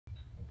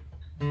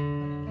Hey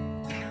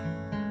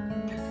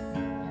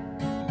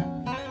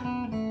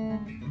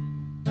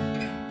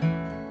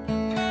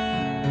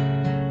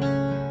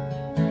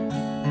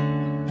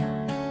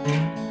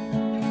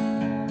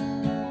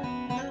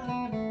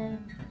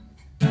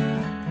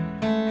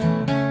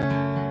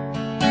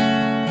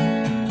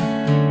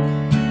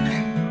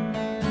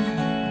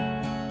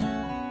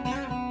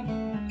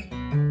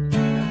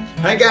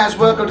guys,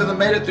 welcome to the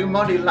Made It Through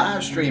Monday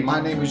live stream. My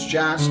name is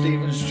John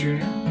Stevens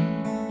Jr.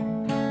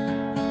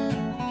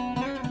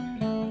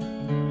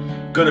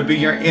 Going to be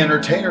your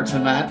entertainer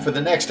tonight for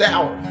the next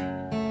hour.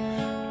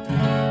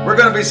 We're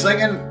going to be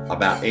singing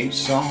about 8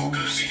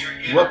 songs.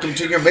 Welcome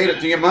to your Made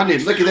It Through your Monday.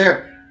 Looky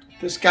there.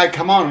 This guy,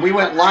 come on. We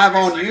went live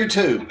on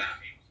YouTube.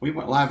 We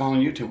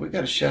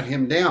got to shut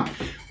him down.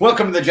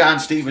 Welcome to the John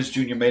Stevens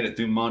Jr. Made It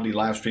Through Monday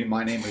live stream.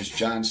 My name is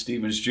John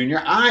Stevens Jr.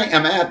 I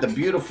am at the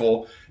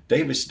beautiful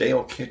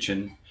Davisdale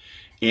Kitchen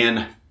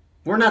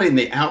we're not in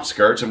the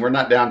outskirts and we're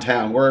not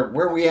downtown. Where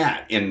are we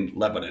at in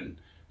Lebanon?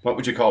 What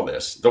would you call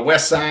this? The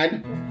west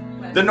side?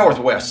 West. The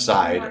northwest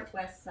side.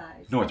 Northwest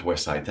side.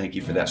 Northwest side. Thank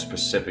you for that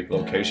specific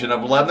location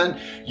of Lebanon.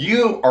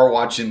 You are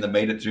watching the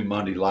Made It Through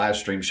Monday live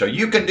stream show.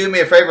 You can do me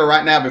a favor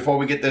right now before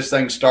we get this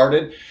thing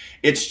started.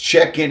 It's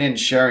check-in and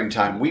sharing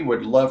time. We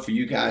would love for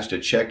you guys to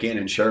check in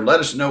and share. Let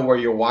us know where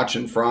you're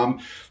watching from.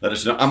 Let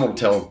us know. I'm going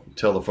to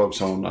tell the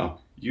folks on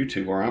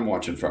YouTube where I'm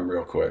watching from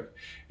real quick.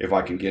 If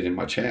I can get in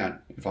my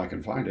chat, if I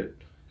can find it.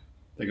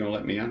 They gonna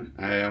let me in?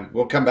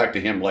 We'll come back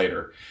to him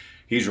later.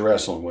 He's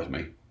wrestling with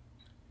me.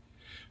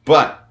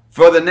 But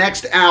for the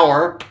next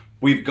hour,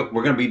 we're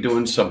gonna be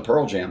doing some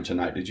Pearl Jam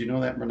tonight. Did you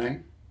know that, Renee?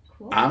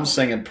 Cool. I'm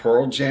singing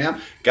Pearl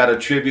Jam. Got a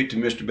tribute to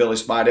Mr. Billy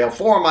Spidell.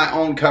 4 of my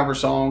own cover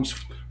songs.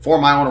 4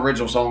 of my own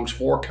original songs,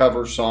 4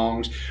 cover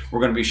songs.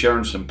 We're going to be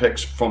sharing some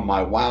pics from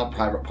my wild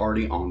private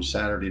party on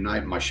Saturday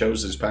night, my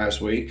shows this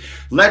past week.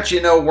 Let you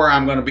know where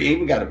I'm going to be.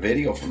 Even got a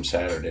video from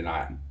Saturday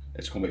night.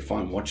 It's going to be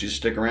fun. Want you to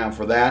stick around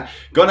for that.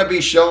 Going to be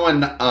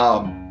showing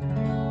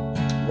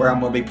where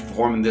I'm going to be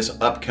performing this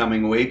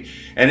upcoming week.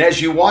 And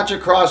as you watch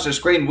across the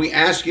screen, we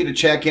ask you to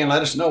check in.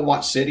 Let us know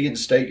what city and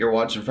state you're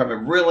watching from. I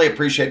really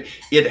appreciate it.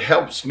 It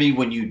helps me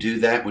when you do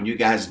that, when you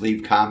guys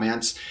leave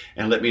comments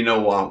and let me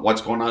know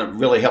what's going on. It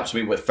really helps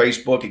me with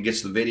Facebook. It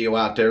gets the video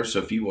out there. So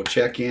if you will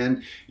check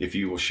in, if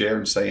you will share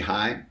and say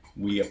hi,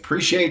 we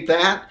appreciate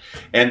that.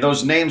 And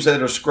those names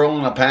that are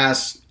scrolling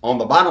past on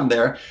the bottom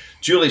there,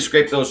 Julie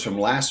scraped those from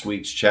last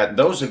week's chat.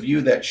 Those of you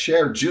that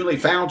shared, Julie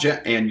found you,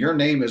 and your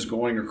name is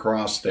going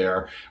across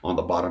there on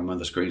the bottom of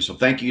the screen. So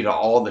thank you to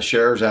all the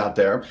sharers out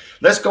there.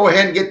 Let's go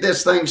ahead and get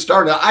this thing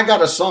started. I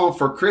got a song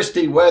for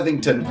Christy Todd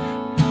Wethington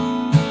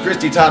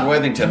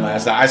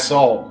last night.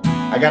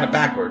 I got it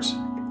backwards.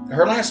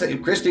 Her last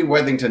name, Christy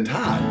Wethington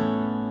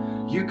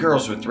Todd. You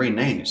girls with 3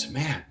 names.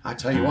 Man, I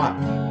tell you what.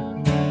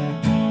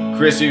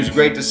 Christy, it was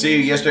great to see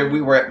you. Yesterday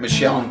we were at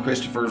Michelle and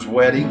Christopher's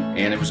wedding,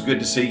 and it was good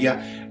to see you.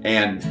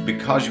 And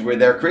because you were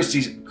there,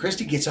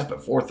 Christy gets up at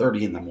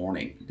 4:30 in the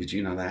morning. Did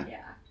you know that?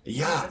 Yeah.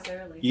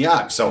 Yuck.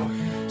 Yuck. So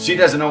she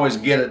doesn't always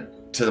get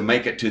it to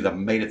make it to the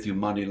Made It Through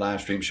Monday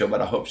live stream show,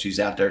 but I hope she's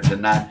out there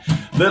tonight.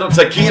 Little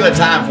tequila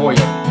time for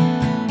you.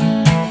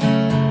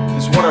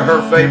 It's one of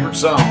her favorite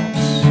songs.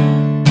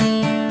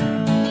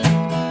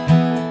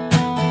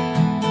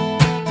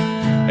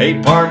 Hey,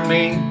 pardon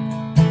me,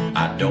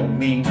 I don't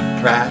mean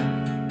pride,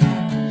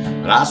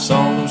 but I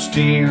saw those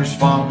tears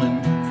falling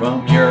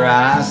from your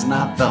eyes, and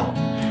I thought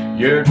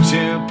you're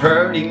too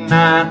pretty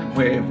not to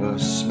wear a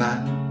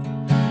smile.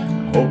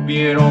 I hope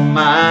you don't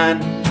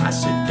mind I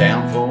sit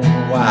down for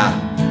a while.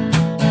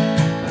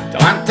 I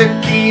want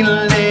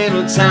tequila,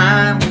 little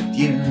time with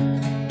you.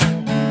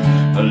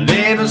 A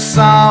little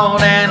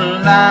salt and a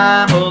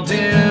lime will do.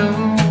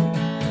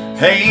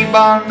 Hey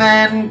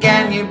barman,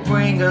 can you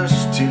bring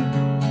us 2?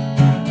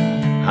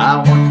 I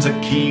want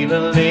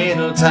tequila,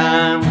 little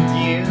time with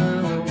you.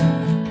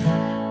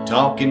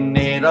 Talking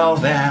it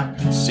all out,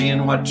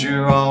 seeing what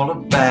you're all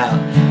about.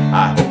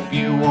 I hope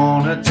you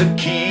want a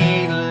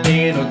tequila,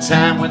 little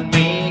time with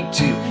me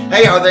too.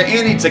 Hey, are there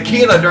any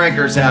tequila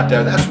drinkers out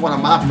there? That's one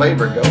of my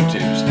favorite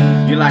go-tos.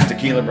 You like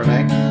tequila,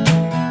 Renee?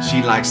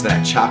 She likes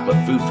that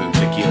chocolate foo-foo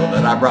tequila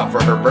that I brought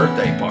for her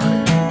birthday party.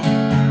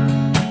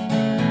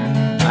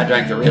 I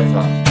drank the real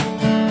stuff.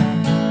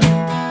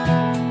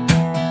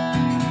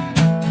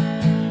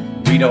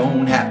 We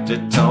don't have to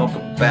talk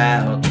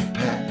about the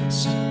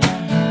past.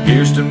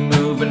 Here's to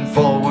moving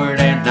forward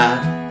and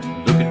not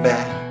looking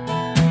back.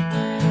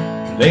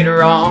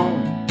 Later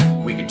on,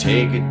 we can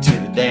take it to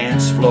the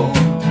dance floor.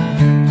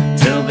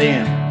 Till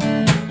then,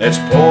 let's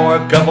pour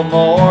a couple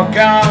more,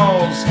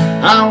 cause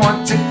I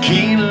want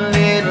tequila,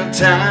 little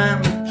time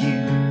with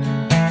you.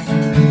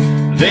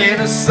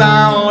 Little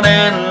salt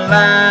and a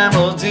lime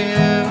will do.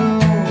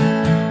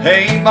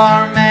 Hey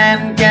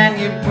barman, can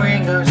you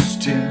bring us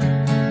 2?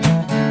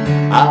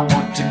 I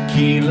want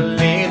tequila,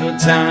 little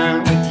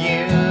time with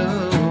you.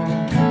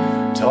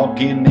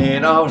 Talking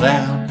it all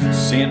out,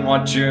 seeing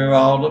what you're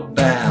all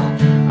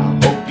about. I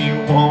hope you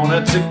want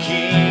a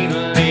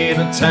tequila,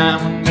 little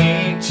time with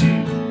me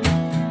too.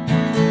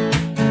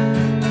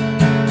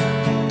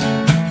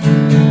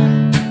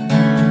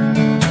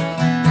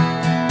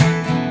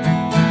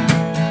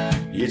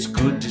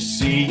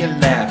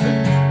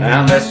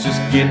 Now let's just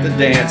get the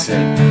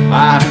dancing.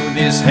 I knew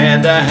this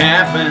had to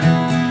happen,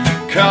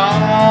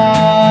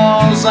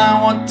 'cause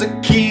I want to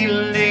kill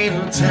a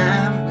little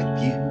time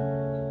with you.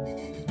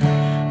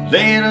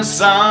 Little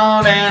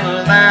salt and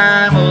a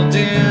lime will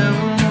do.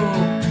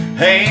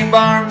 Hey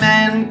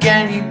barman,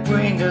 can you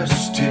bring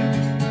us two?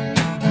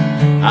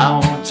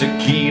 I want to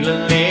kill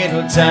a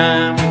little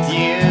time with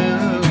you.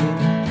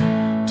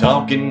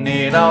 Talking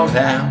it all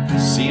out,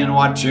 seeing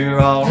what you're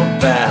all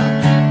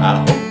about. I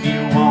hope you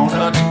want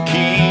to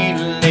kill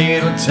a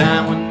little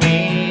time with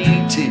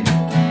me too.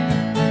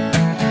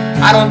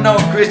 I don't know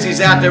if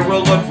Christy's out there,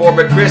 we'll look for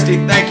her, but Christy,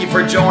 thank you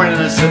for joining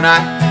us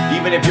tonight,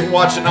 even if you're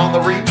watching on the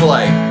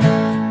replay.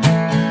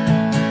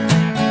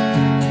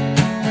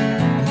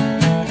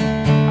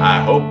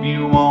 I hope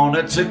you want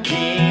to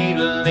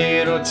kill a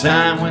little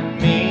time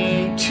with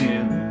me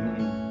too.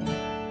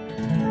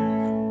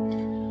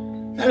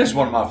 That is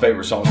one of my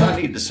favorite songs. I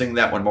need to sing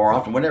that one more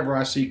often. Whenever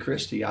I see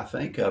Christy, I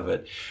think of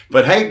it.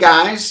 But hey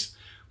guys,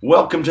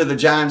 welcome to the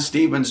John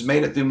Stevens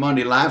Made It Through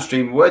Monday live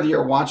stream. Whether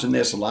you're watching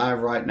this live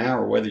right now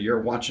or whether you're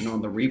watching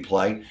on the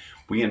replay,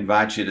 we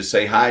invite you to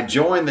say hi.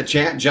 Join the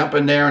chat, jump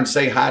in there and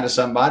say hi to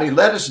somebody.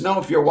 Let us know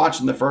if you're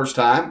watching the first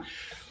time.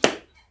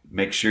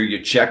 Make sure you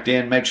checked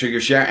in, make sure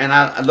you're sharing. And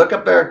I look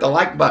up there at the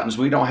like buttons.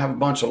 We don't have a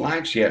bunch of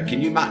likes yet.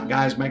 Can you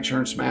guys make sure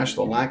and smash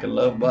the like and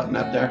love button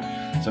up there?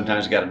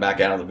 Sometimes you got to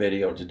back out of the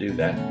video to do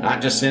that. Not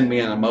just send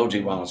me an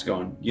emoji while it's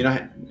going. You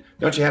know,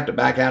 don't you have to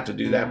back out to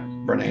do that,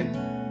 Bernanne?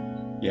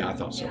 Yeah, I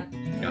thought so.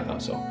 Yeah, I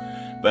thought so.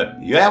 But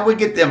yeah, we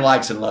get them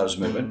likes and loves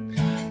moving.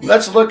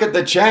 Let's look at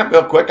the chat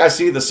real quick. I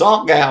see the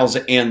Salt Gals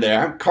in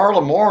there. Carla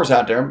Moore's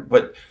out there,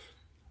 but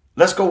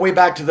let's go way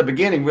back to the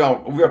beginning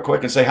real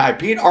quick and say hi.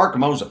 Pete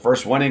Arkamo's the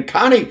first one in.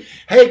 Connie,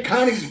 hey,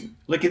 Connie's,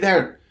 looky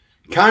there.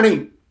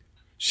 Connie,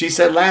 she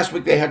said last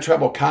week they had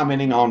trouble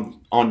commenting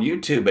on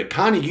YouTube. But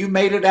Connie, you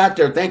made it out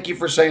there. Thank you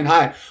for saying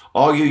hi.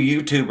 All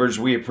you YouTubers,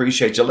 we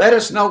appreciate you. Let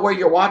us know where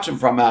you're watching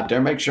from out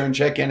there. Make sure and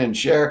check in and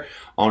share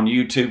on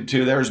YouTube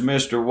too. There's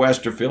Mr.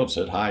 Westerfield,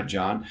 said hi,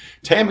 John.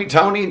 Tammy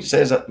Tony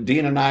says,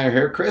 Dean and I are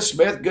here. Chris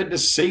Smith, good to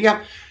see you.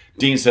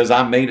 Dean says,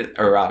 I made it,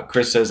 or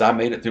Chris says, I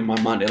made it through my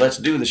Monday. Let's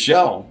do the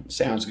show.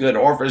 Sounds good.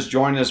 Orpha's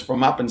joining us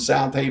from up in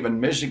South Haven,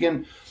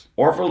 Michigan.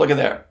 Orpha, look at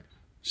that.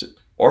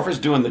 Orpha's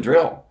doing the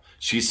drill.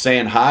 She's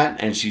saying hi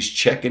and she's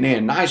checking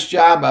in. Nice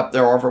job up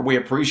there, Orpha. We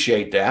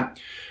appreciate that.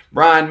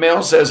 Brian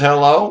Mills says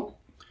hello.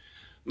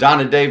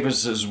 Donna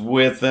Davis is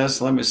with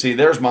us. Let me see.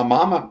 There's my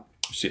mama.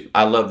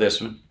 I love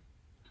this one.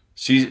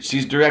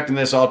 She's directing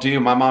this all to you.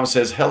 My mama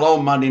says, hello,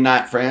 Monday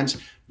night friends.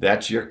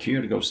 That's your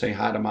cue to go say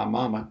hi to my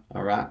mama.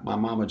 All right, my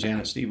mama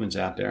Janet Stevens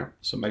out there.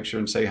 So make sure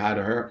and say hi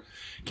to her.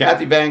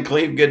 Kathy Van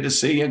Cleve, good to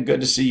see you.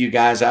 Good to see you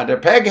guys out there.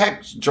 Peg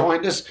Heck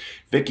joined us.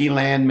 Vicki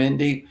Land,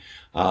 Mindy.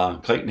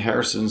 Clayton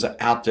Harrison's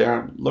out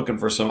there looking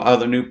for some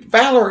other new.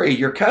 Valerie,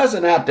 your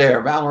cousin out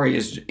there. Valerie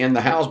is in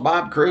the house.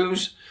 Bob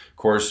Cruz. Of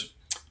course,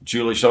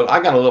 Julie showed.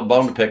 I got a little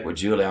bone to pick with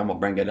Julie. I'm going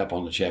to bring it up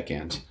on the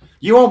check-ins.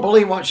 You won't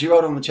believe what she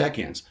wrote on the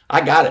check-ins.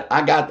 I got it.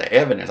 I got the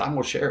evidence. I'm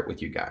going to share it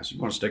with you guys. You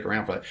want to stick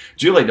around for that.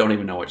 Julie don't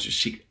even know what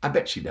I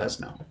bet she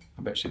does know.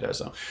 I bet she does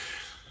know.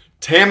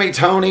 Tammy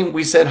Tony,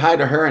 we said hi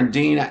to her and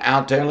Dina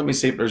out there. Let me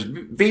see if there's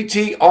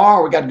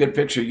VTR. We got a good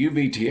picture of you,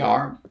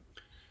 VTR,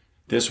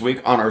 this week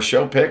on our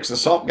show picks. The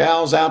Salt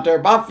Gals out there.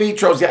 Bob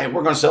Fetros, yeah,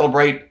 we're going to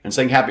celebrate and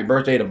sing happy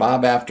birthday to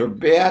Bob after a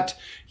bit.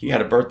 He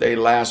had a birthday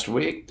last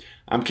week.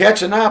 I'm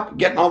catching up,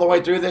 getting all the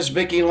way through this.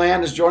 Vicki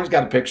Land has joined us.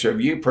 Got a picture of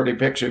you, pretty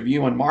picture of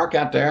you and Mark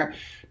out there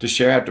to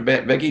share after a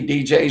bit. Vicki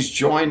DJ's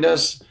joined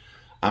us.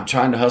 I'm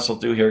trying to hustle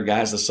through here,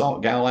 guys. The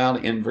Salt Gal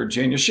out in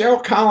Virginia.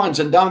 Cheryl Collins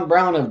and Don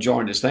Brown have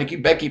joined us. Thank you.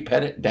 Becky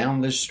Pettit down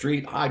the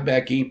street. Hi,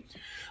 Becky.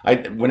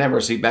 Whenever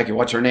I see Becky,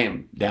 what's her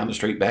name? Down the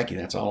street, Becky.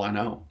 That's all I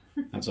know.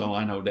 That's all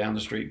I know. Down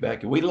the street,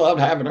 Becky. We love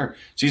having her.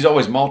 She's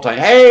always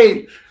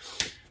Hey,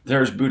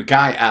 there's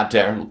Budokai out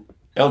there.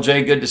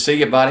 LJ, good to see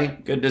you, buddy.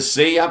 Good to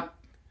see you.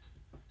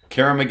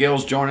 Kara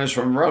McGill's joining us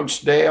from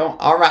Roachdale.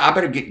 All right, I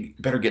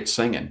better get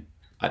singing.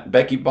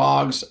 Becky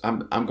Boggs,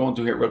 I'm going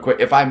through here real quick.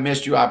 If I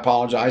missed you, I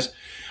apologize.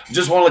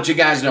 Just want to let you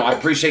guys know I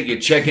appreciate you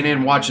checking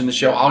in, watching the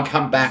show. I'll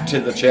come back to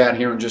the chat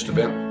here in just a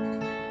bit.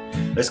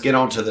 Let's get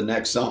on to the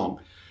next song.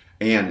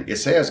 And it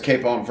says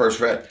Cape on First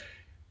Fret.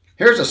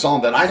 Here's a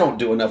song that I don't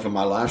do enough in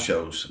my live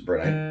shows,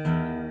 Brett.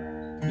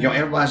 You know,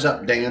 everybody's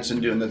up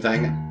dancing, doing the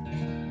thing.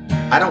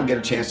 I don't get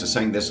a chance to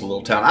sing this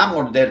little town. I'm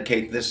going to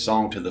dedicate this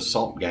song to the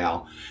Salt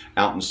Gal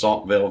out in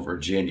Saltville,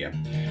 Virginia.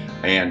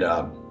 And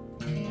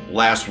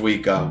last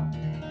week,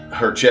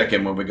 her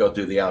check-in when we go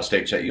through the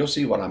out-of-state check, you'll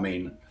see what I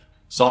mean.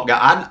 Salt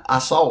Gal, I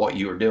saw what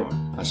you were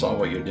doing. I saw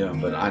what you're doing,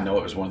 but I know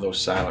it was one of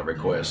those silent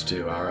requests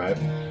too, all right?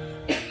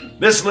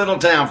 This Little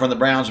Town from the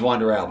Browns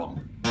Wonder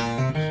album.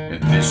 In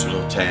this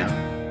little town,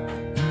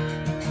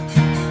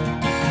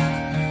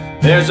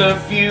 there's a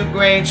few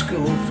grade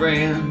school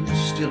friends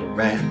still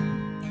around.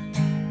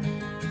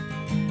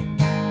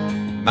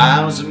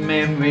 Miles of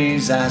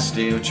memories I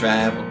still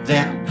travel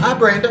down. Hi,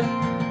 Brenda.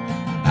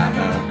 I'm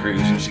out on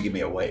cruise. You should give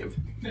me a wave.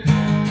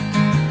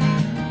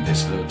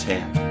 This little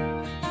town.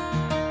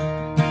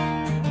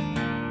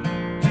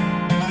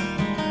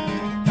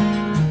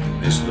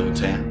 this little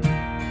town.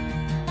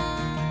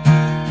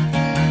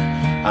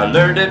 I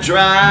learned to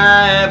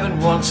drive,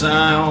 and once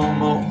I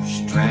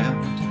almost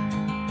drowned,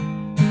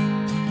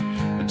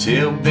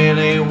 until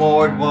Billy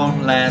Ward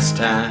one last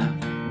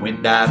time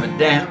went diving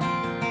down,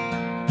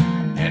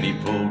 and he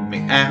pulled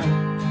me out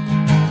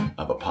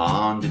of a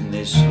pond in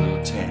this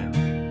little town.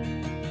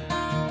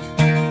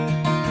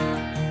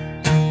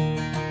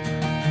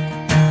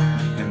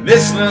 In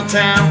this little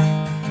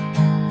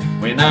town,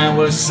 when I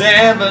was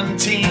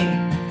 17,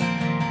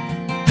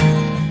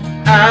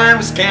 I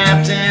was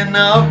captain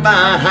of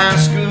my high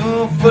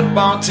school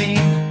football team.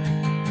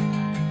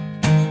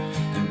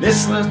 In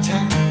this little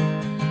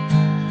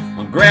town,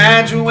 on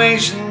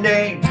graduation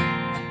day,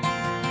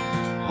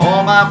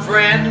 all my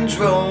friends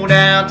rode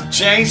out to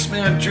chase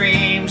their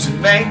dreams and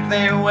make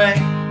their way.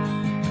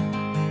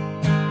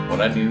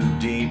 But I knew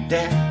deep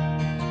down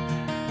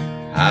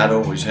I'd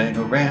always hang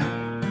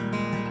around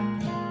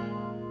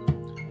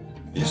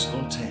this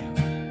little town.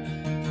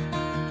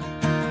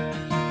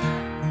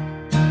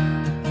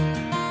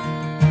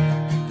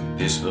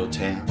 This little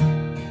town.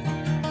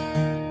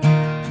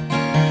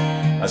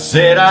 I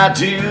said I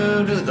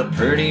do to the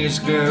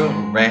prettiest girl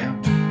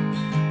around.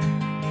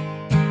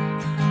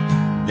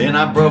 Then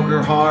I broke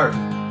her heart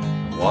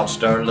and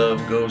watched our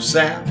love go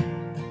south.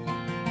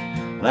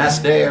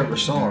 Last day I ever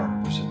saw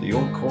her was at the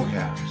old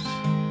courthouse.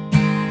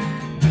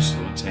 This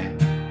little town.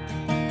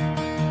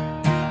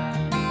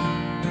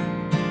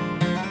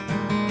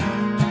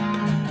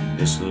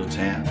 This little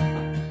town.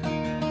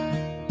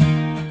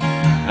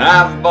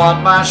 I've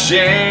bought my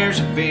shares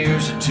of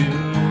beers at too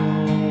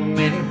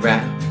many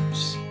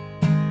rounds.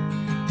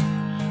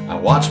 I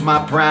watched my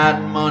pride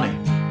and money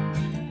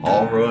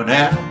all run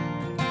out.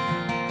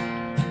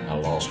 I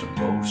lost them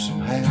both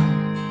somehow,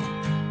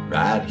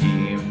 right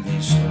here in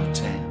this little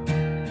town.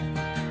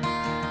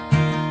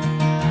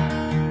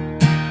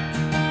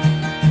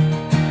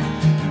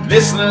 In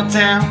this little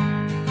town,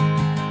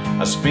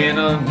 I spent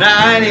a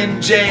night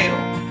in jail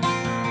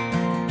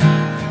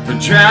for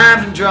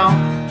driving drunk,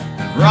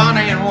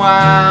 running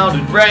wild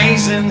and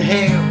raising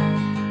hell.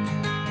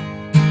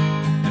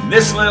 In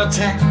this little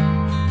town,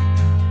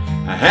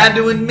 I had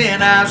to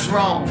admit I was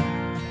wrong.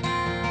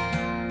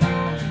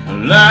 I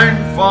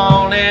learned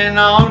falling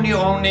on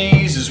your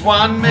knees is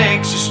what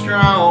makes you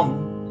strong.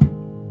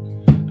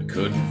 I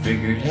couldn't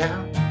figure it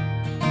out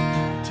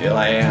till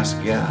I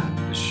asked God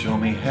to show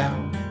me how.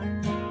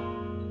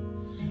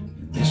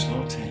 In this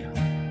little town.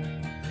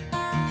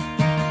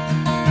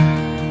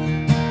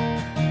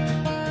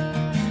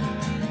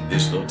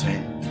 This little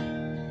town.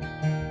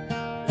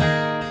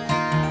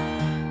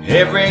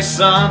 Every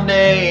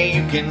Sunday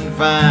you can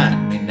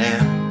find me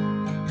now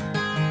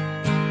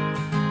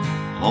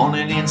on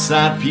an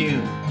inside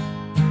pew,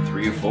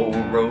 3 or 4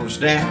 rows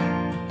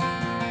down,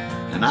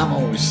 and I'm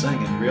always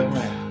singing real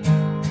loud,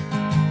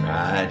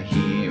 right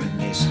here in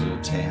this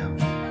little town.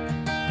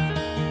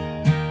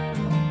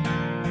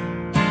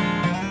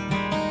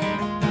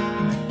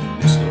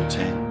 This little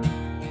town.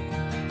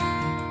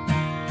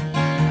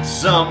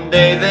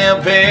 Someday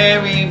they'll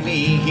bury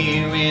me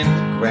here in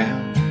the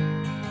ground.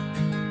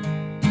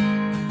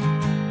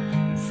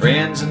 And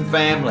friends and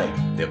family,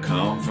 they'll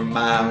come from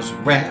miles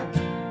around.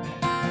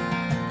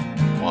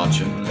 Watch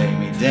them lay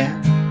me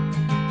down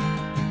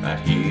right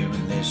here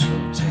in this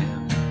little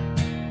town.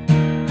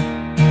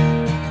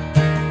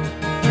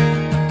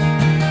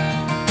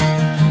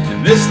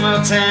 In this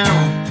little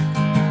town,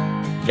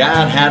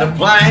 God had a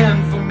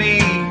plan for me.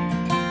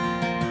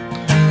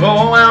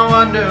 Oh, I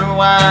wonder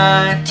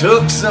why it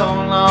took so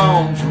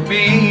long for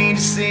me to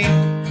see.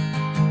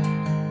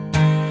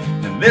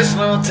 In this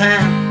little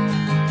town,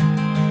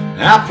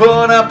 I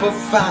put up a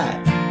fight.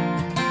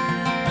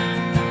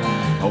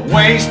 I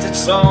wasted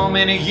so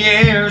many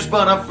years,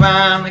 but I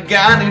finally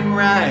got it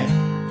right.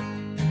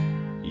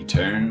 He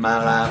turned my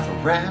life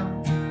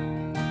around.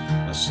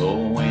 My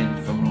soul went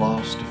from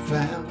lost to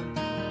found.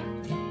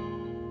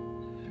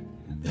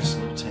 In this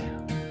little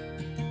town.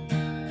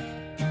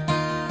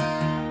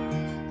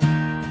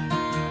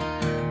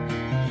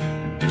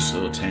 This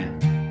little town.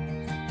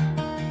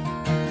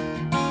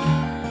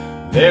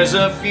 There's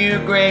a few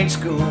grade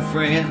school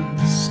friends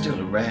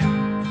still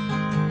around.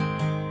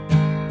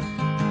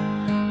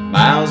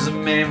 Miles of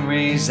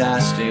memories I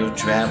still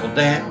travel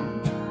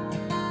down.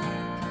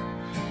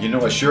 You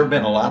know, I've sure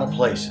been a lot of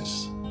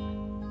places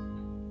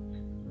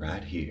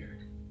right here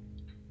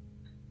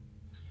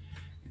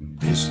in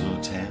this little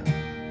town.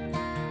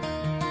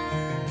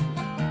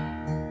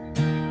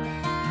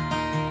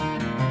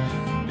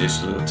 In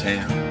this little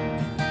town.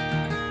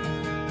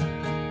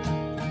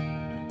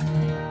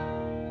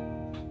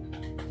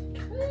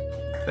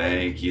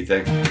 Thank you,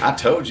 thank you. I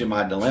told you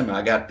my dilemma.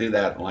 I got through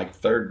that like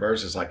 3rd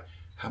verse. It's like,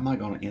 how am I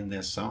going to end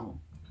this song?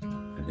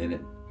 And then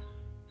it,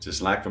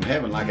 just like from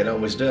heaven, like it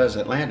always does,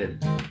 it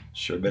landed.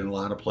 Sure been a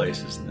lot of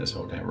places in this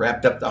whole time.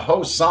 Wrapped up the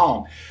whole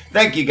song.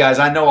 Thank you guys.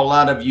 I know a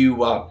lot of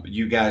you,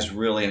 you guys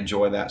really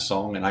enjoy that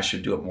song, and I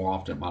should do it more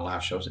often at my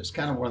live shows. It's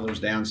kind of one of those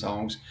down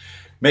songs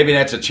Maybe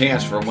that's a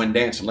chance for when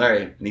Dancing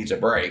Larry needs a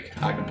break.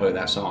 I can play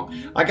that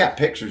song. I got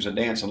pictures of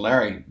Dancing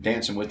Larry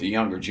dancing with the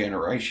younger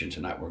generation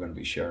tonight we're going to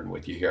be sharing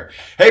with you here.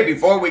 Hey,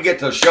 before we get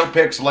to show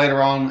pics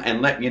later on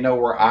and let you know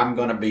where I'm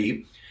going to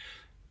be,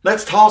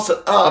 let's toss it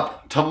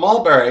up to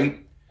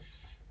Mulberry,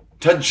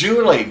 to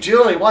Julie.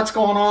 Julie, what's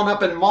going on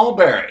up in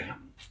Mulberry?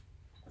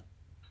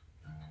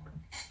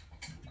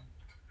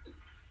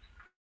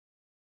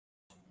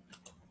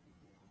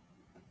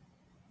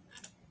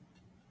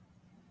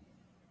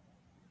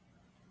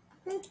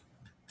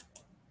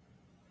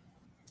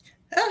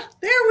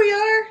 There we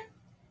are.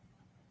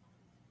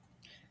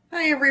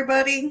 Hi,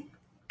 everybody.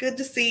 Good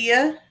to see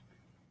you.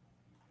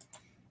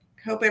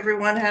 Hope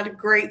everyone had a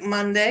great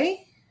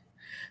Monday.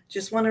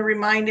 Just want to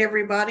remind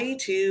everybody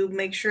to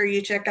make sure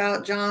you check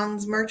out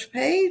John's merch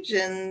page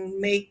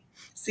and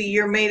see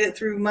your Made It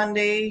Through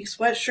Monday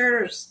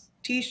sweatshirt or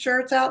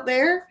t-shirts out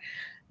there.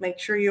 Make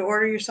sure you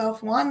order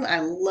yourself one. I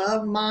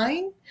love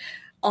mine.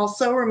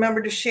 Also,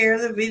 remember to share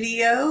the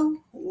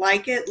video,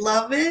 like it,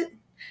 love it.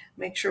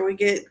 Make sure we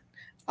get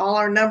all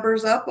our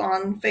numbers up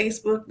on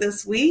Facebook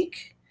this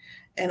week.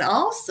 And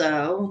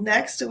also,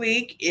 next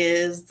week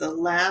is the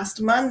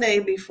last Monday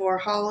before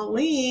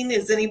Halloween.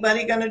 Is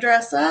anybody going to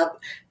dress up?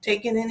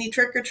 Taking any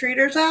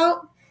trick-or-treaters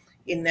out?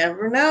 You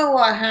never know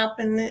what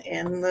happened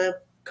in the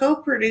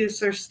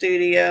co-producer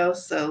studio.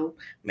 So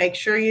make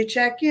sure you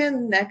check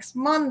in next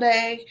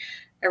Monday.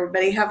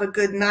 Everybody have a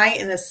good night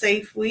and a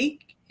safe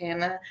week.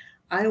 And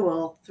I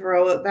will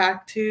throw it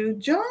back to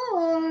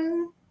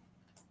John.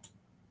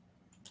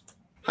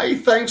 Hey,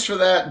 thanks for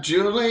that,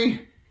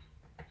 Julie.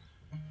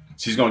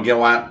 She's going to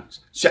go out.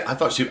 I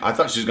thought she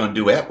was going to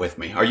duet with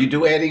me. Are you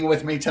duetting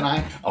with me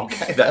tonight?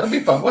 Okay, that'll be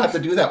fun. We'll have to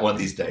do that one of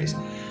these days.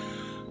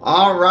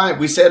 All right,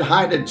 we said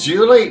hi to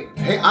Julie.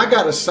 Hey, I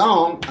got a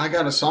song. I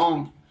got a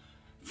song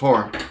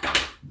for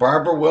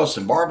Barbara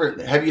Wilson.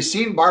 Barbara, have you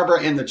seen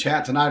Barbara in the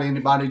chat tonight?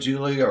 Anybody,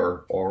 Julie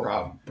or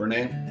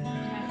Brene?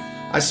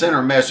 I sent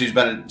her a message,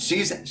 but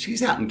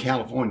she's out in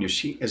California.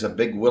 She is a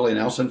big Willie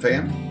Nelson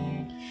fan.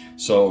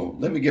 So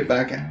let me get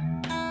back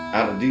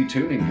out of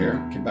detuning here.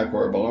 Get back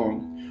where I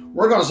belong.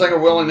 We're going to sing a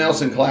Willie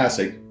Nelson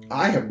classic.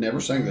 I have never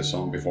sang this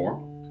song before.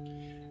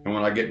 And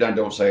when I get done,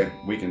 don't say,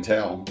 "We can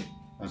tell."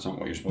 That's not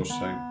what you're supposed to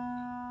say.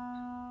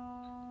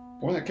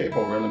 Boy, that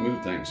capo really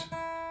moved things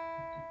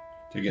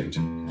to get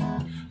into.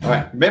 All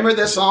right, remember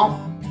this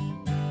song?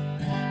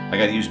 I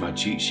got to use my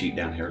cheat sheet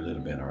down here a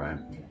little bit, all right?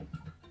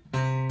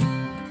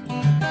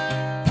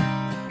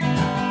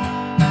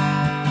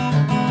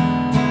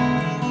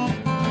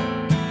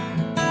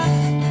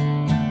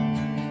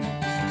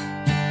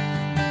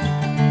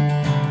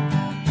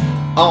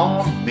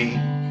 All of me,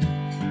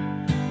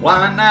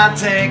 why not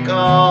take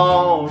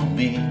all of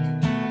me?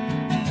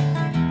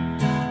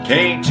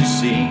 Can't you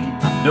see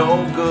I'm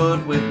no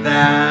good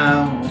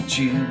without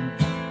you?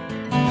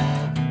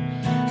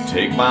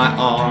 Take my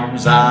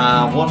arms,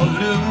 I want to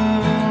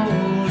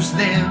lose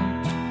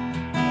them.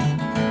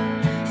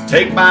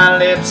 Take my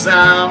lips,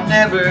 I'll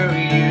never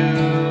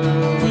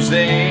use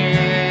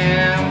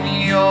them.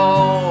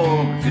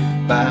 Your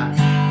goodbye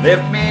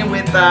left me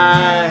with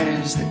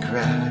eyes that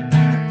cry.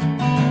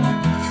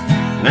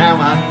 Now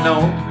I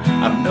know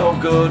I'm no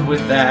good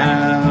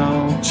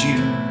without you.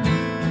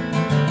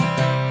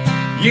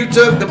 You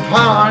took the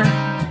part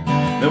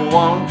that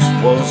once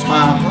was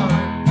my heart,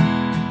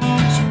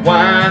 so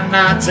why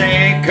not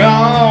take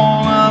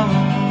all of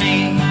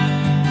me?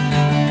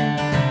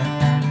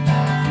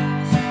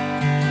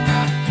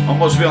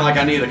 Almost feel like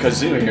I need a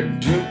kazoo here.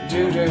 Do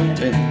do do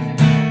do.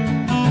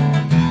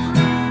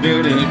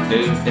 Do do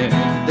do do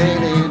do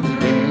do.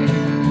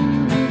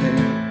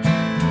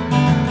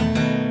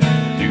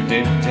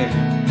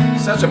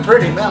 Such a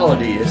pretty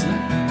melody, isn't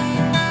it?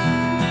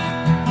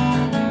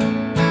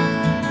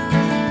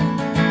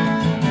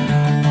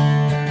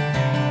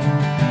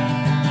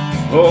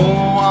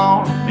 Oh,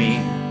 all of me,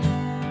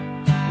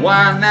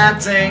 why not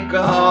take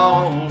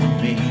all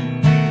of me?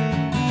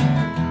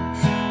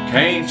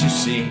 Can't you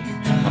see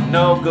I'm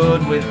no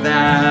good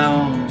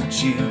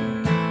without you?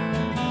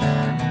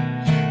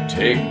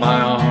 Take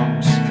my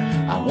arms,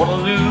 I want to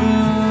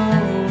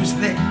lose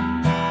them.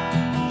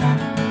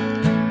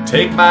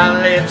 Take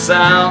my lips,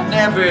 I'll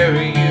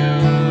never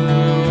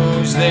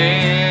use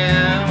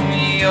them.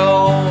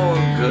 Your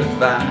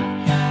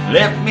goodbye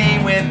left me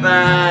with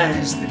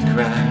eyes that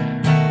cry.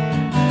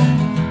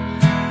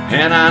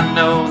 And I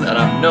know that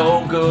I'm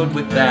no good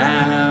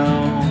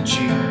without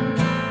you.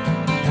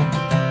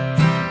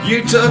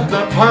 You took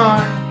the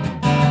part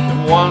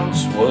that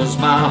once was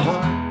my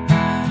heart,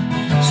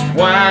 so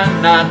why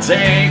not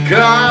take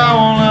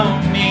all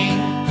of me?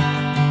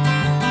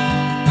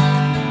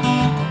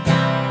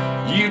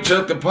 You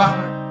took the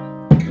part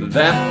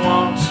that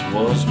once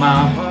was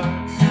my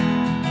heart,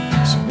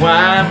 so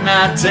why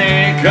not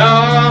take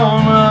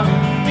all of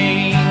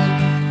me?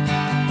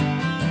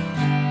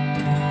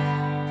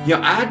 You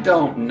know,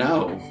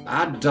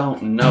 I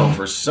don't know.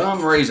 For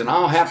some reason,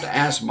 I'll have to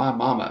ask my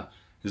mama.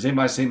 Has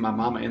anybody seen my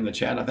mama in the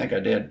chat? I think I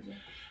did.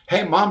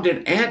 Hey, Mom,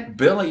 did Aunt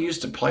Billy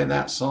used to play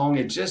that song?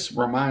 It just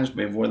reminds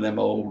me of one of them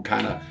old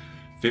kind of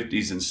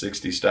 50s and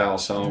 60s style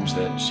songs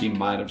that she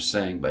might have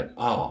sang. But,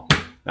 oh,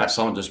 that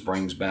song just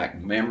brings back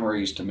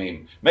memories to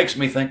me. Makes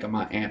me think of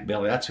my Aunt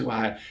Billy. That's who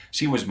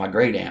she was my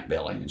great Aunt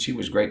Billy. And she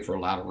was great for a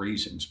lot of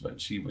reasons,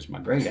 but she was my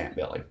great Aunt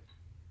Billy.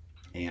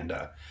 And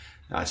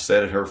I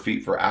sat at her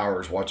feet for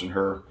hours watching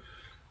her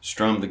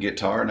strum the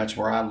guitar, and that's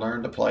where I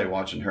learned to play,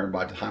 watching her. And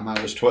by the time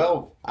I was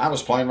 12, I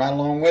was playing right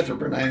along with her,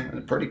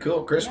 Brene. Pretty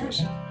cool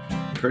Christmas.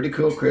 Pretty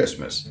cool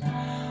Christmas.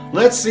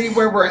 Let's see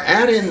where we're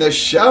at in the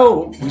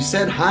show. We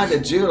said hi to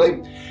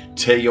Julie.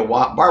 Tell you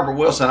what, Barbara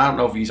Wilson, I don't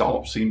know if you've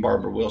all seen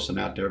Barbara Wilson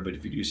out there, but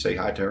if you do, say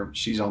hi to her.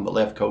 She's on the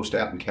left coast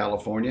out in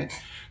California.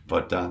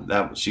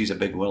 But she's a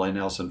big Willie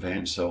Nelson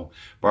fan. So,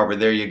 Barbara,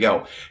 there you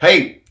go.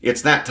 Hey,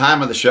 it's that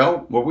time of the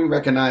show where we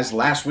recognize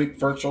last week's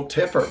virtual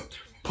tipper.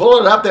 Pull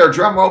it up there,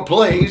 drum roll,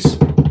 please.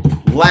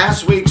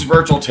 Last week's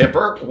virtual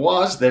tipper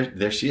was,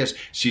 there she is.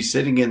 She's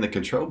sitting in the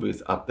control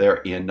booth up there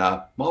in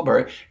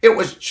Mulberry. It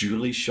was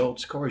Julie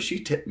Schultz Corey.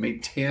 She tipped me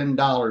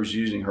 $10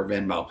 using her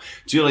Venmo.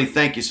 Julie,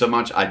 thank you so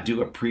much. I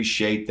do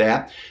appreciate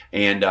that.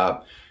 And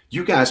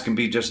you guys can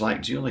be just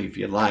like Julie if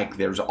you like.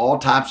 There's all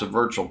types of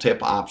virtual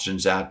tip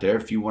options out there.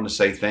 If you want to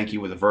say thank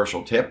you with a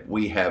virtual tip,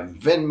 we have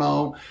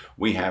Venmo,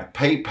 we have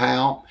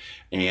PayPal,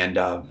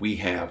 and we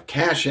have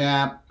Cash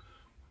App.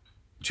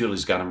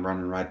 Julie's got them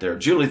running right there.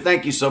 Julie,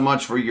 thank you so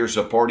much for your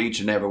support each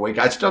and every week.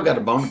 I still got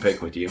a bone to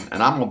pick with you,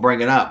 and I'm going to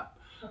bring it up.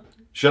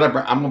 I'm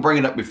going to bring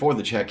it up before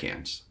the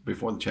check-ins.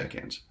 Before the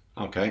check-ins.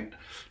 Okay?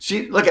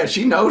 She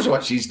knows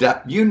what she's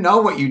done. You know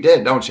what you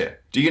did, don't you?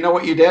 Do you know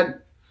what you did?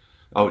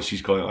 Oh,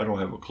 she's going, I don't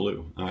have a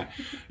clue. All right.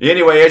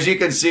 Anyway, as you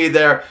can see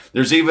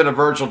there's even a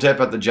virtual tip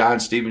at the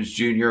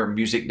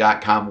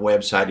JohnStevensJrMusic.com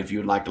website if you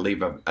would like to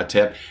leave a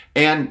tip.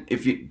 And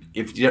if you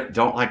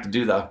don't like to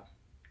do the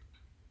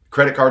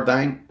credit card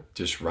thing,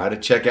 just write a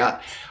check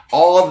out.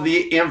 All of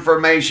the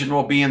information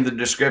will be in the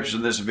description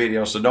of this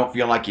video, so don't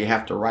feel like you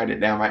have to write it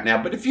down right now.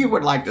 But if you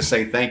would like to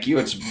say thank you,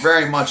 it's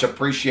very much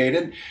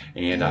appreciated.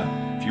 And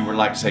if you would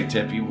like to say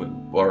tip you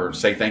or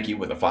say thank you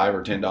with a $5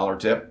 or $10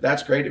 tip,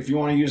 that's great. If you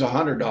want to use a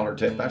 $100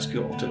 tip, that's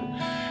cool too.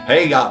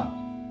 Hey,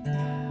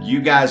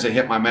 you guys that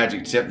hit my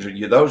magic tip,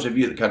 those of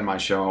you that come to my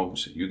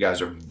shows, you guys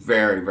are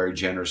very, very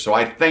generous. So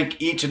I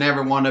thank each and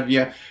every one of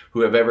you who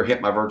have ever hit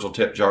my virtual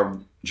tip jar,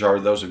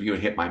 those of you who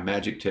hit my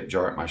magic tip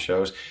jar at my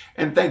shows.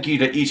 And thank you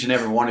to each and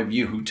every one of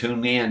you who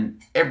tune in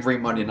every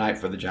Monday night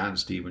for the John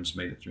Stevens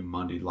Made It Through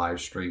Monday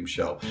live stream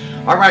show.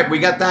 All right, we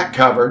got that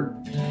covered.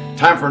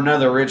 Time for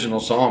another original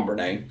song,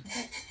 Brene.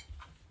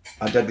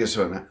 I did this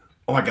one.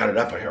 Oh, I got it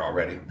up here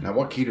already. Now,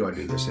 what key do I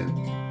do this in?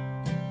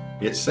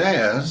 It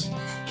says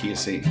key of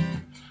C.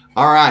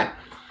 All right.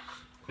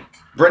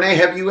 Brene,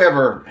 have you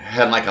ever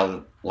had like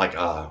a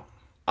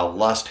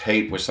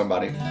lust-hate with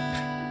somebody?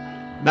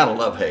 Not a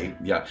love-hate,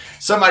 yeah.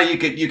 Somebody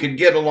you could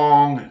get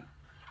along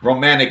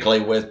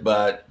romantically with,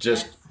 but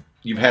just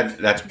you've had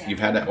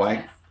that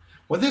way.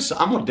 Well,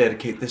 I'm gonna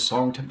dedicate this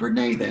song to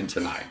Brene then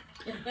tonight.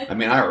 I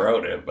mean, I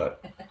wrote it,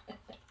 but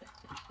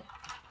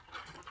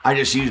I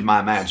just used my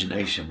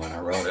imagination when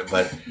I wrote it.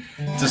 But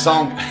it's a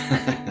song.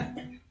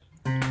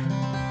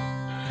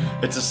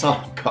 It's a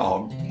song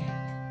called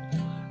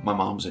 "My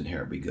Mom's in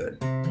Here, Be Good."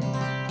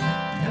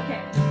 Okay.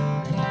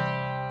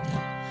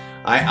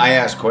 I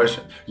asked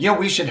questions. You know,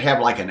 we should have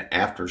like an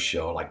after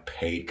show, like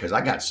paid, because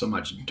I got so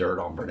much dirt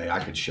on Brene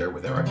I could share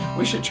with her.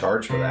 We should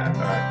charge for that,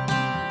 all right?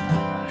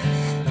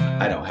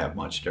 I don't have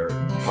much dirt.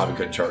 Probably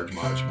couldn't charge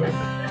much, but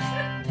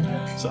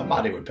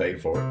somebody would pay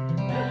for it.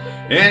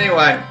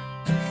 Anyway,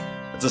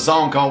 it's a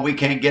song called "We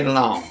Can't Get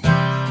Along."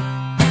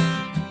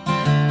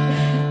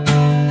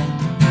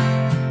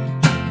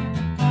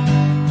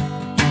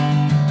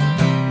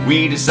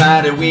 We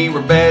decided we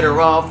were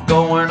better off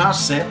going our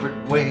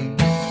separate ways.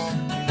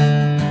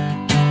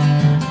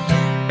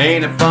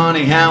 Ain't it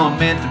funny how a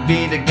meant to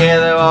be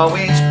together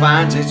always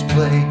finds its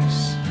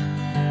place?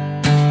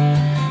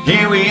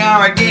 Here we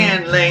are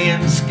again,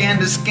 laying skin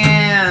to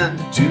skin,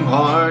 two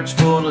hearts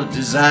full of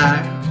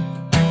desire.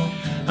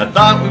 I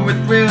thought we were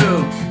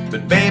through,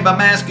 but babe,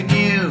 I'm asking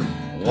you,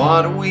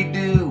 what do we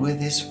do with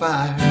this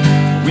fire?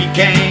 We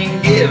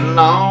can't get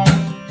along,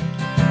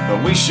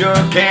 but we sure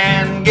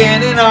can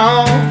get it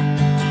on.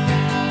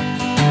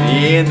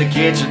 In the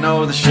kitchen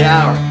or the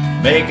shower,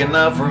 making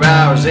love for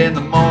hours in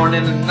the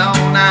morning and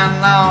all night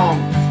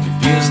long. It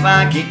feels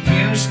like it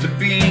used to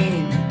be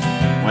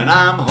when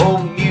I'm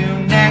holding you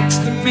next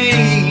to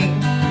me.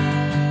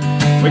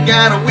 We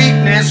got a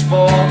weakness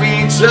for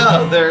each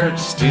other,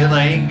 still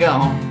ain't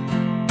gone.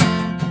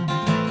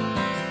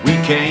 We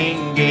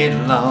can't get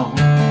along,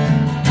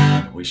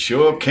 we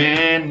sure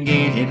can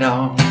get it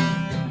on.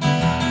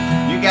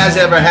 You guys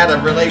ever had a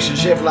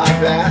relationship like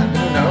that?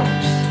 Who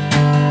knows?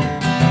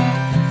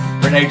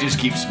 Renee just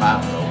keeps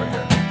smiling over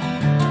here.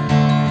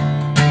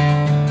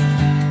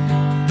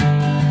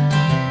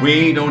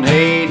 We don't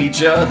hate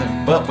each other,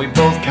 but we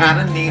both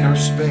kind of need our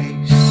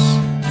space.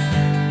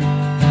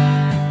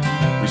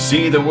 We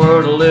see the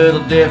world a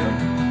little different,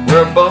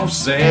 we're both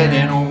set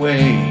in our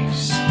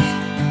ways.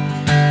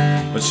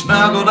 But But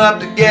snuggled up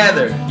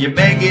together, you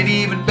make it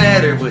even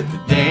better with the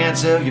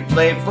dance of your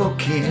playful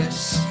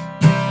kiss.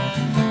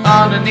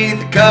 Underneath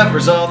the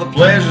covers, all the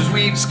pleasures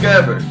we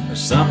discovered are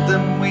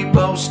something we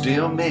both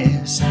still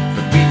miss.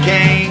 But we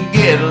can't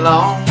get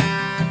along,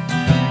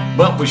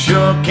 but we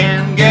sure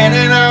can get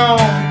it on.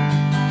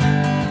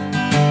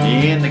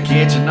 In the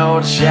kitchen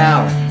or the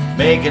shower,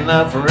 making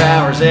love for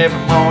hours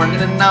every morning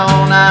and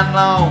all night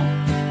long.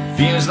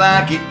 Feels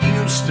like it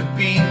used to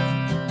be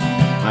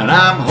when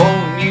I'm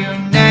holding you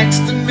next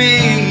to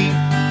me.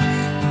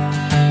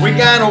 We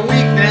got a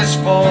weakness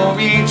for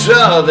each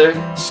other,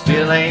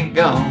 still ain't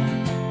gone.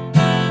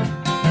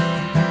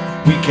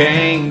 We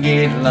can't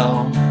get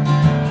along,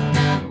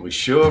 but we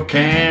sure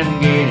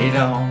can get it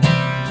on.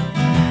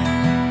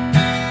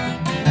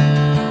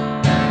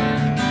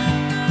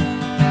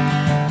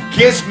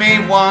 Kiss me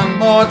one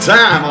more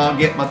time, I'll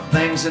get my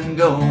things and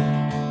go.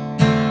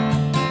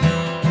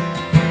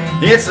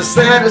 It's the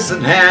saddest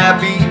and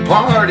happy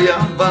party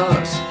of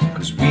us,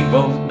 'cause we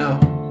both know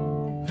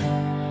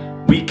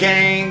we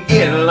can't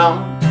get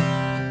along,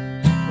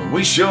 but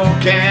we sure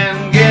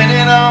can get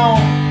it on.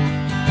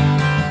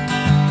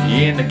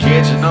 In the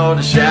kitchen or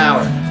the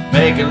shower,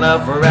 making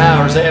love for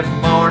hours every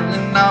morning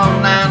and all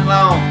night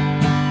long.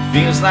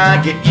 Feels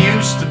like it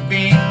used to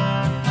be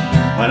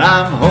when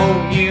I'm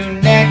holding you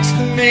next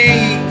to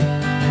me.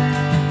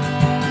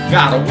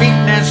 Got a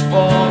weakness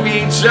for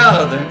each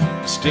other,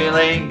 still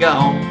ain't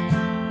gone.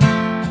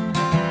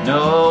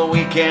 No,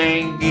 we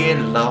can't get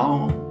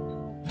along,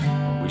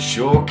 but we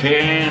sure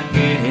can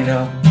get it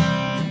on.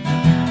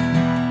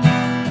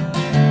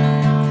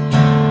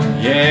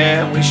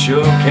 Yeah, we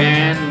sure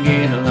can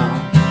get along.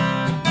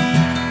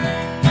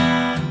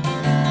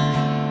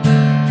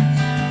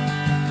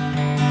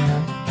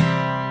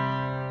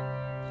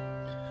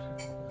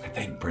 I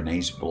think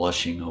Brene's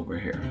blushing over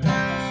here.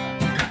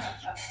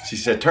 She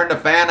said, turn the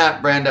fan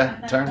up,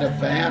 Brenda. Turn the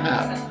fan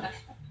up.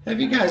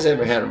 Have you guys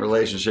ever had a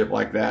relationship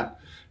like that?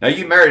 Now,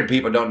 you married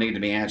people don't need to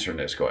be answering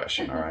this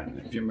question, all right?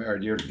 If you're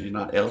married, you're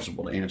not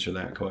eligible to answer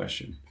that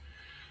question.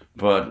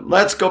 But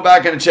let's go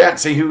back in the chat and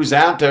see who's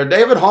out there.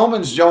 David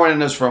Holman's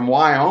joining us from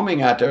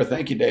Wyoming out there.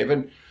 Thank you,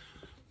 David.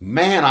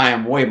 Man, I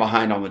am way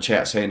behind on the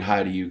chat saying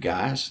hi to you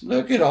guys.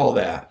 Look at all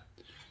that.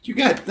 You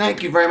guys,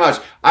 thank you very much.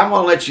 I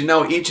want to let you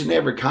know each and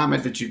every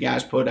comment that you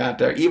guys put out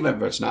there, even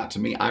if it's not to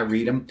me, I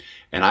read them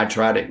and I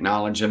try to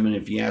acknowledge them. And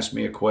if you ask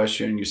me a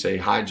question and you say,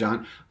 hi,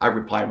 John, I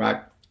reply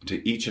right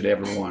to each and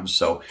every one.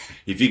 So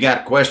if you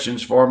got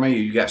questions for me,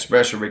 you got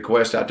special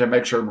requests out there,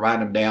 make sure and write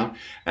them down.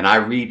 And I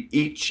read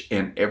each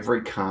and every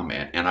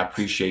comment. And I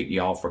appreciate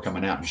y'all for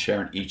coming out and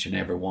sharing each and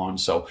every one.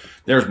 So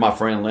there's my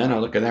friend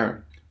Lena. Look at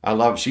her. I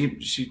love she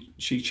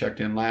checked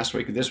in last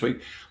week and this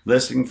week,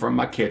 listening from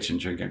my kitchen,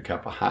 drinking a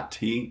cup of hot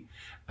tea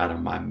out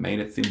of my Made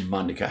It Through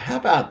Monday cup. How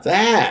about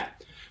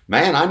that?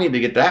 Man, I need to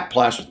get that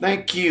plastered.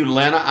 Thank you,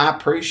 Lena. I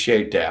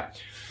appreciate that.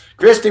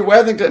 Christy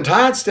Wethington,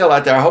 Todd's still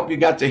out there. I hope you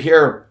got to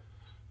hear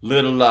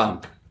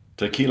little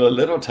Tequila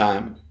Little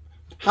Time.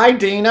 Hi,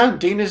 Dina.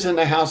 Dina's in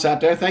the house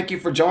out there. Thank you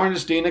for joining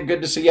us, Dina.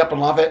 Good to see you up in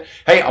Lafayette.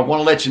 Hey, I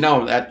want to let you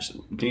know that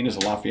Dina's a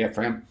Lafayette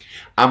friend.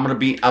 I'm going to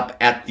be up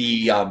at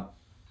the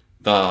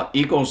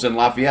Eagles in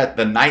Lafayette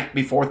the night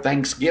before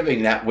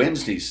Thanksgiving, that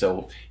Wednesday.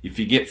 So if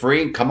you get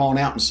free, come on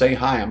out and say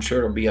hi. I'm sure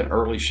it'll be an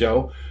early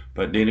show.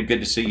 But Dina, good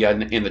to see you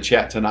in the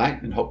chat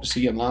tonight and hope to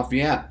see you in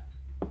Lafayette.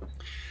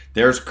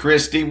 There's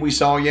Christy we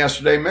saw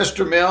yesterday.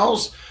 Mr.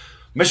 Mills.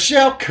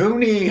 Michelle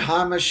Cooney.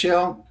 Hi,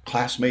 Michelle.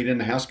 Classmate in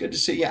the house. Good to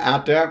see you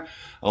out there.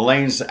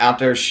 Elaine's out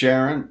there.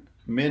 Sharon.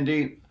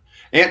 Mindy.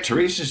 Aunt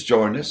Teresa's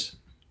joined us.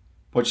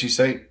 What'd she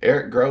say?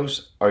 Eric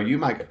Gross. Are you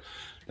my...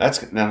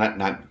 That's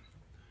not...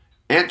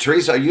 Aunt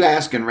Teresa, are you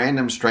asking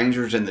random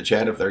strangers in the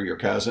chat if they're your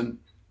cousin?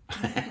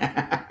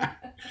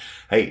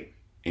 Hey,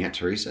 Aunt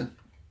Teresa,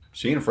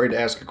 she ain't afraid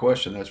to ask a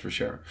question, that's for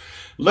sure.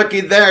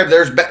 Looky there,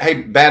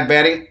 hey, Bad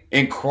Betty,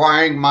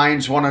 inquiring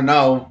minds want to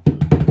know,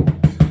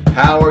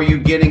 how are you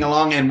getting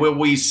along? And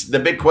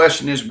the big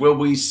question is, will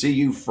we see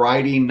you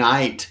Friday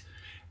night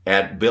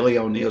at Billy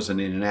O'Neill's in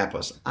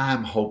Indianapolis?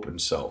 I'm hoping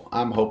so.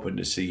 I'm hoping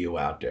to see you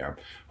out there.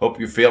 Hope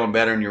you're feeling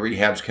better and your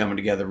rehab's coming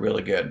together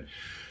really good.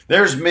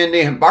 There's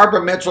Mindy.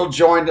 Barbara Mitchell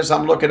joined us.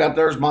 I'm looking up.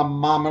 There's my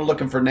mom. I'm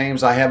looking for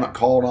names I haven't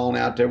called on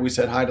out there. We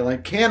said hi to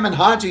Lynn. Kim and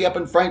Haji up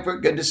in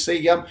Frankfurt. Good to see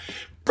you.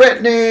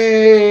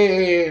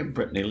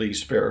 Brittany Lee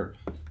Spears.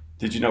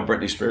 Did you know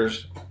Britney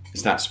Spears?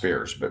 It's not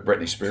Spears, but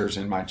Britney Spears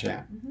in my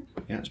chat.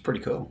 Yeah, it's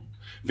pretty cool.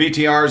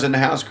 VTR's in the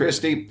house,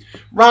 Christy.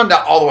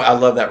 Rhonda, all the way. I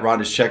love that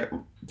Rhonda's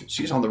checking.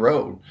 She's on the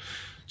road.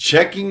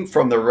 Checking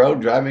from the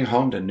road, driving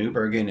home to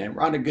Newburgh, Indiana.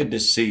 Rhonda, good to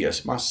see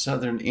us. My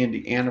Southern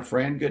Indiana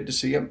friend, good to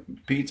see you.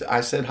 Pete,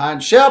 I said hi.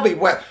 And Shelby,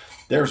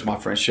 there's my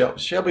friend Shelby.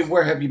 Shelby,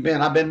 where have you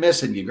been? I've been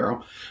missing you,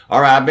 girl. All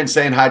right, I've been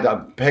saying hi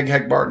to Peg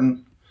Heck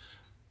Barton.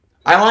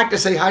 I like to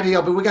say hi to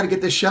y'all, but we got to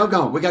get this show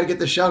going. We got to get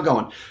this show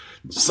going.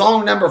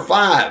 Song number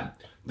 5.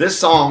 This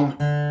song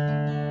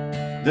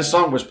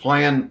was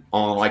playing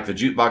on like the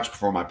jukebox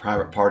before my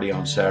private party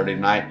on Saturday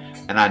night,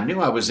 and I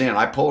knew I was in.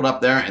 I pulled up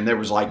there, and there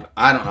was like,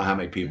 I don't know how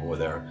many people were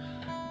there.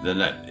 Then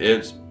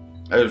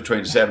it was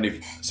between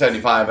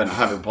 75 and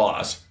 100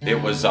 plus.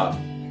 It was a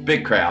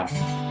big crowd.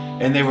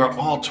 And they were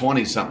all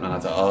 20-something. And I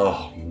thought,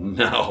 oh,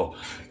 no.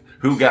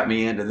 Who got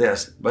me into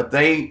this? But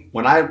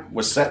when I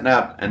was setting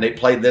up and they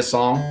played this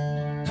song,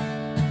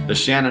 the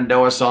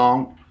Shenandoah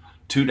song,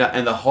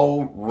 and the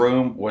whole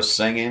room was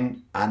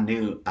singing, I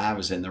knew I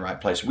was in the right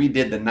place. We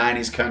did the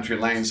 90s country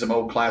lane, some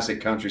old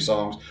classic country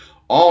songs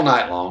all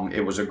night long.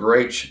 It was a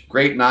great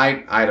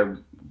night. I had a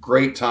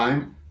great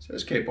time. So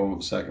let's keep on with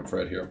the second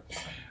fret here.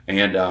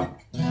 And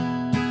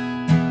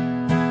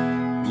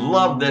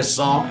love this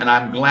song, and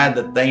I'm glad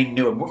that they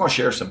knew it. We're going to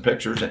share some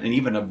pictures and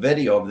even a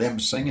video of them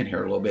singing here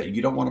a little bit.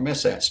 You don't want to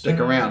miss that. Stick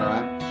around, all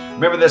right?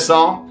 Remember this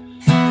song?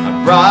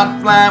 I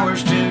brought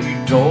flowers to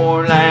your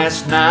door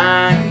last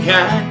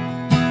night.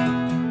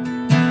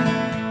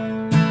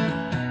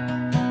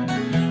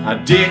 I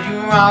did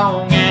you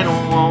wrong and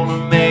I want to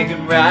make it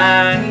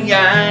right.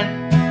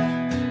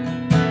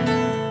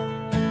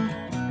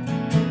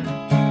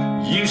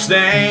 You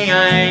say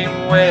I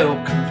ain't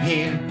welcome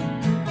here.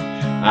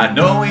 I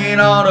know it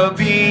ought to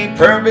be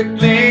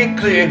perfectly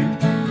clear.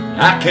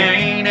 I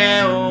can't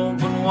help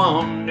but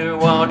wonder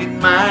what it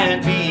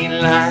might be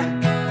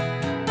like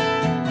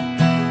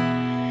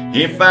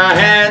if I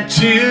had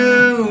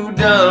 24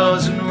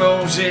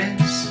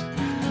 roses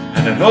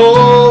and an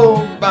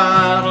old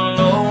bottle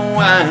of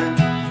wine.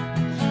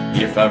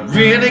 If I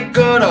really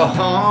could have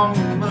hung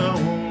the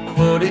moon,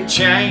 would it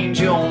change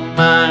your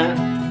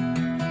mind?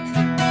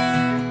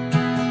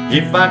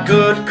 If I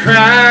could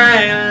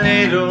cry a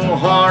little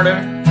harder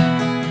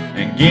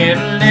and get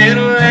a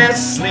little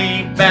less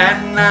sleep at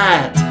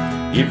night.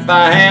 If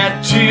I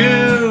had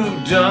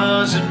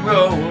 24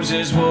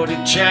 roses, would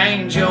it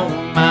change your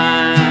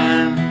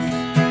mind?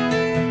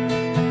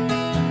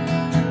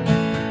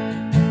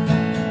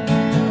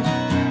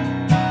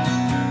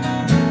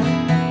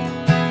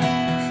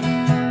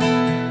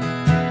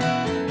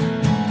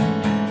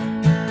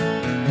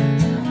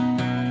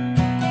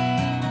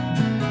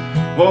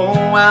 Oh,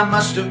 I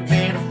must have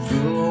been a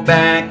fool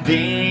back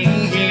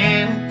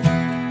then.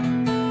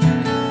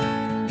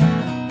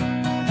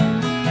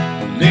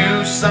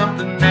 Knew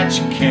something that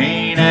you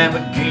can't have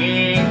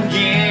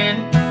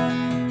again.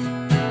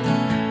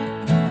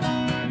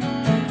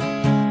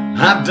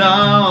 I've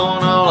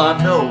done all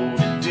I know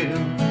to do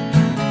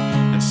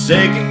and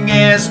second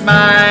guess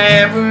my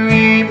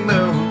every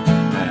move.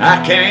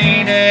 I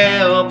can't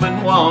help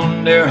but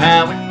wonder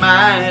how it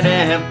might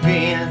have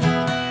been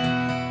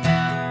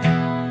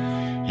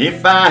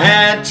if I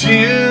had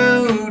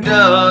 24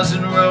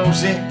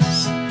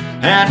 roses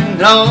and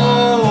an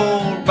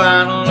old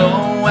bottle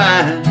of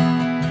wine.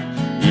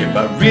 If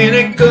I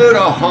really could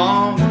have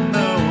hung the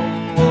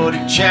moon, would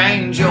it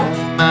change your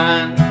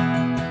mind?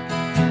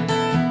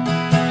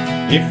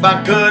 If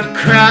I could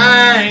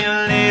cry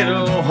a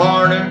little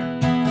harder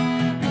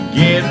and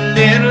get a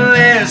little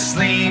less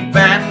sleep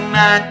at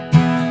night.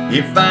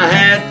 If I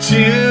had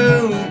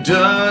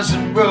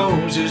 24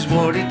 roses,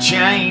 would it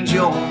change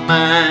your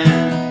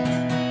mind?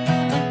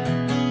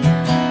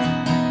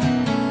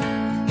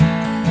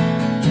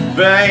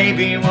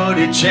 Baby, would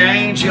it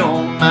change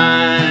your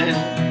mind?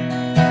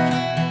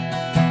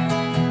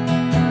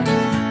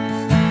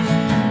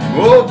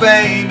 Oh,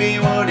 baby,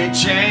 would it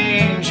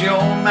change your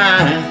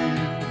mind?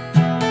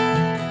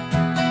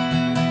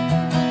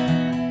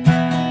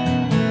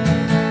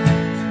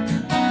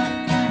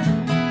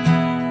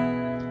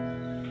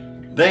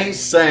 They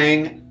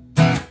sang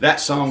that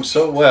song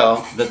so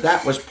well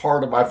that was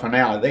part of my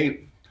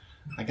finale.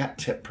 I got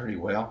tipped pretty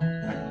well.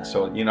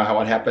 So you know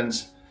how it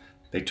happens?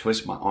 They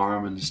twist my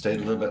arm and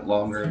stayed a little bit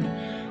longer.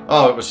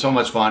 Oh, it was so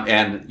much fun.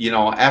 And, you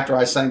know, after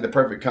I sang the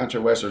perfect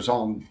country western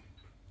song,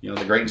 you know,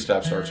 the great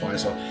stuff starts playing.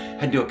 So I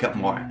had to do a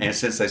couple more. And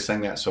since they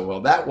sang that so well,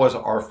 that was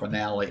our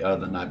finale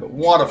of the night. But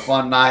what a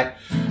fun night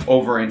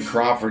over in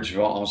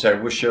Crawfordsville on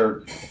Saturday. We'll share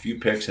a few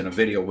pics and a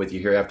video with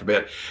you here after a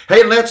bit.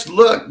 Hey, let's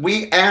look.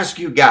 We ask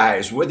you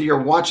guys, whether you're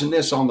watching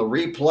this on the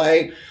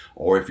replay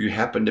or if you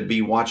happen to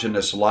be watching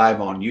us live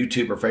on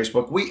YouTube or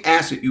Facebook, we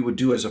ask that you would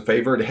do us a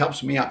favor. It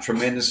helps me out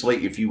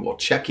tremendously if you will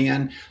check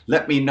in.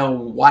 Let me know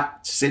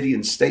what city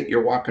and state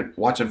you're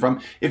watching from.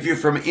 If you're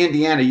from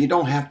Indiana, you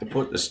don't have to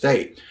put the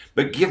state,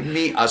 but give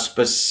me a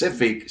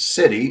specific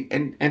city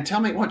and tell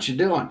me what you're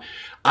doing.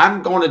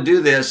 I'm going to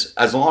do this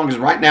as long as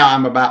right now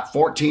I'm about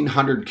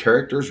 1,400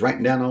 characters,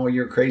 writing down all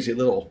your crazy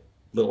little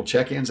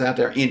check-ins out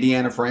there,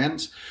 Indiana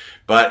friends.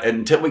 But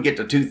until we get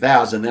to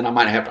 2,000, then I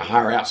might have to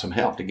hire out some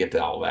help to get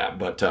to all that.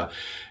 But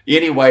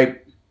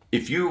anyway,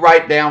 if you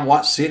write down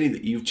what city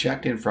that you've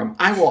checked in from,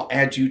 I will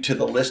add you to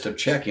the list of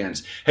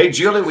check-ins. Hey,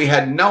 Julie, we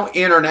had no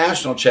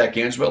international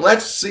check-ins, but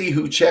let's see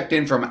who checked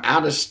in from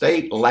out of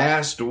state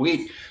last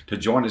week to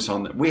join us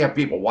on. We have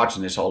people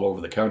watching this all over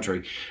the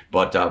country,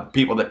 but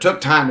people that took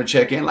time to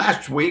check in.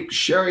 Last week,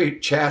 Sherry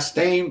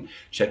Chastain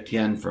checked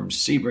in from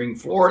Sebring,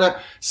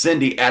 Florida.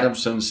 Cindy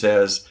Adamson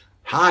says,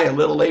 hi, a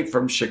little late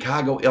from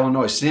Chicago,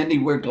 Illinois. Cindy,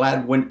 we're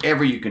glad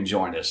whenever you can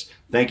join us.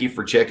 Thank you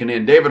for checking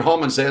in. David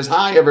Holman says,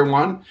 hi,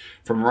 everyone,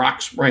 from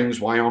Rock Springs,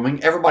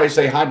 Wyoming. Everybody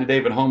say hi to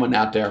David Holman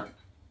out there.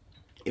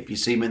 If you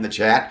see him in the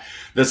chat,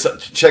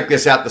 check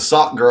this out. The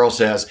Salt Girl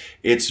says,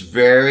 it's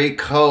very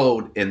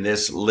cold in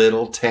this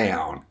little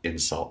town in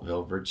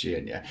Saltville,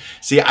 Virginia.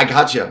 See, I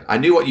got you. I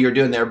knew what you were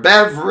doing there.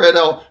 Bev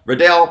Riddle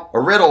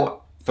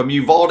from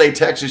Uvalde,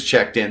 Texas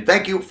checked in.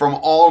 Thank you from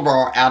all of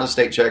our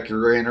out-of-state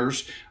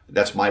checker-inners.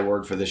 That's my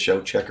word for the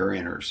show,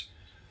 checker-inners.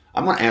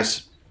 I'm going to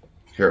ask,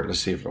 here, let's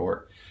see if it'll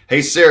work.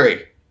 Hey,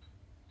 Siri.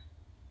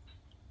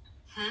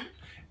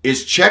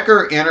 Is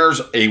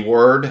checker-inners a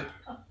word?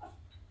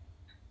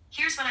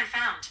 Here's what I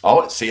found.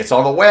 Oh, see, it's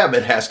on the web.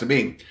 It has to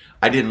be.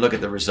 I didn't look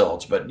at the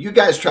results, but you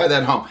guys try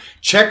that at home.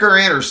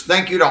 Checker-inners,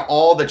 thank you to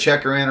all the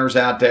checker-inners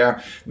out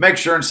there. Make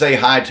sure and say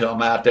hi to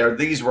them out there.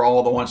 These were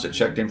all the ones that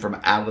checked in from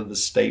out of the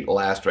state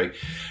last week.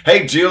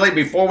 Hey, Julie,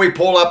 before we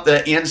pull up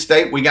the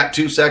in-state, we got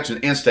two sections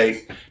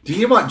in-state. Do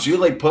you know what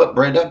Julie put,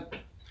 Brenda?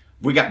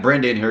 We got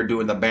Brenda in here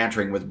doing the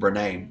bantering with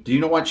Brene. Do you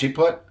know what she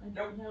put? I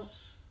don't know.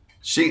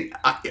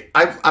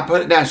 I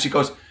put it down. She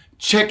goes,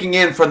 checking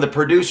in from the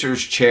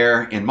producer's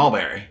chair in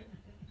Mulberry.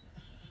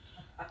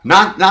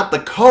 Not the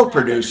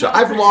co-producer.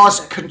 I've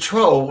lost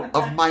control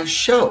of my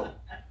show.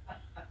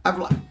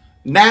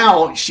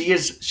 Now she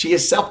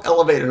has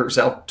self-elevated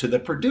herself to the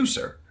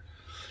producer.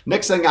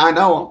 Next thing I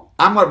know,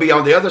 I'm going to be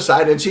on the other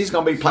side and she's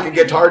going to be playing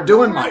guitar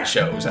doing my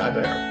shows out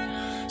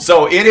there.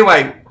 So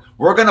anyway,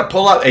 we're going to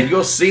pull up and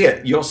you'll see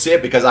it. You'll see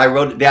it because I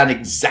wrote it down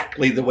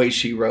exactly the way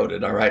she wrote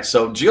it. All right.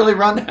 So Julie,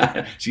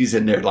 run. She's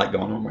in there like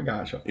going, oh my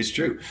gosh, it's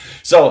true.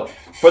 So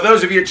for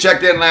those of you who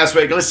checked in last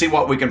week, let's see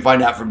what we can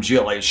find out from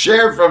Julie.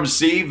 Shared from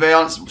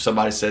Seaville.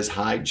 Somebody says,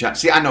 hi, John.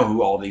 See, I know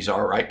who all these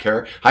are, right,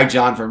 Kara? Hi,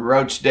 John from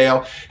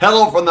Roachdale.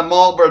 Hello from the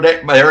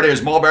Mulberry. There it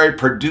is, Mulberry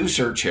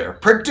producer chair.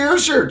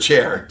 Producer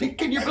chair.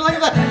 Can you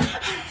believe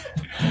that?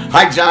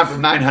 Hi, John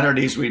from 900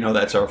 East. We know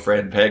that's our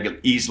friend Peg,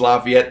 East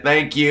Lafayette.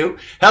 Thank you.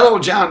 Hello,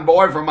 John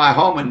Boy from my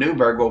home in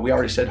Newburgh. Well, we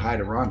already said hi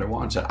to Rhonda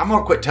once. I'm going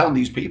to quit telling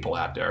these people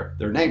out there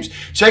their names.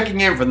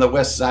 Checking in from the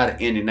west side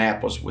of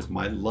Indianapolis with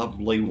my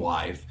lovely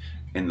wife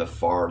in the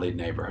Farley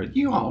neighborhood.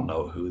 You all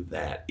know who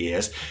that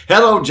is.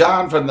 Hello,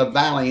 John from the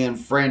Valley in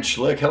French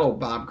Lick. Hello,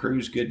 Bob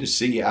Cruz. Good to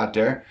see you out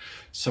there.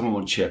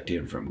 Someone checked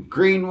in from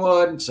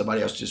Greenwood.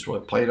 Somebody else just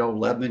played old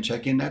Lebanon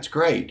check in. That's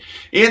great.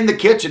 In the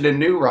kitchen in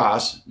New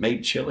Ross.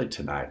 Made chili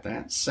tonight.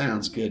 That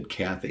sounds good,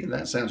 Kathy.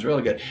 That sounds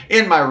really good.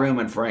 In my room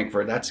in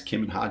Frankfurt. That's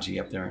Kim and Haji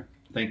up there.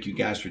 Thank you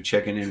guys for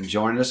checking in and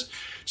joining us.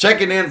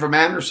 Checking in from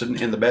Anderson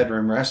in the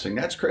bedroom resting.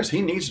 That's Chris.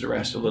 He needs to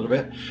rest a little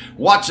bit.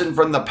 Watching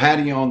from the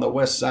patio on the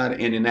west side of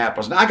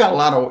Indianapolis. Now, I got a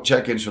lot of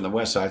check-ins from the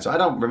west side, so I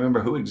don't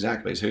remember who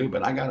exactly is who,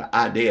 but I got an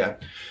idea.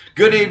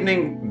 Good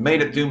evening.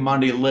 Made it through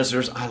Monday,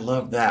 listeners. I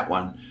love that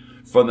one.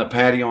 From the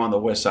patio on the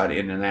west side of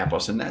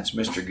Indianapolis. And that's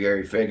Mr.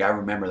 Gary Fig. I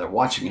remember that.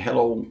 Watching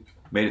Hello,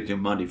 Made It Through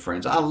Monday,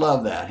 friends. I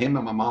love that. Him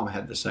and my mom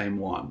had the same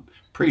one.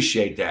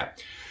 Appreciate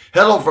that.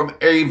 Hello from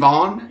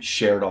Avon,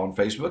 shared on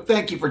Facebook.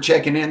 Thank you for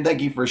checking in.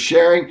 Thank you for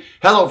sharing.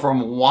 Hello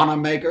from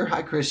Wanamaker.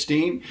 Hi,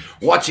 Christine.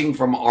 Watching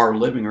from our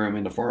living room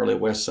in the Farley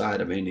west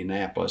side of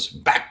Indianapolis.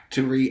 Back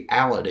to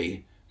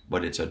reality,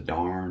 but it's a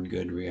darn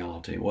good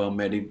reality. Well,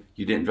 Mitty,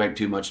 you didn't drink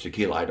too much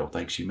tequila. I don't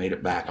think she made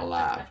it back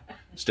alive.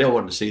 Still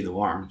wanted to see the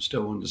worm.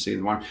 Still wanted to see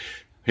the worm.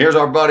 Here's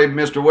our buddy,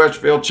 Mr.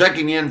 Westfield,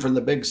 checking in from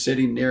the big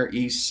city near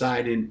East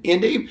Side in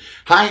Indy.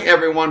 Hi,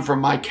 everyone, from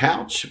my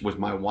couch with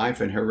my wife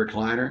in her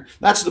recliner.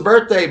 That's the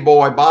birthday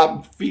boy,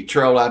 Bob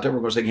Feetrell out there. We're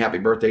going to sing happy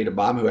birthday to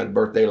Bob, who had a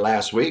birthday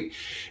last week.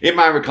 In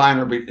my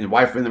recliner, and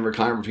wife in the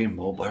recliner between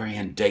Mulberry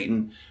and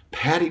Dayton.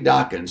 Patty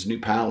Dawkins,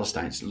 New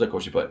Palestine. Look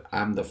what she put.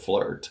 I'm the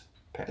flirt.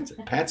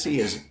 Patsy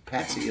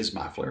is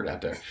my flirt out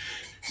there.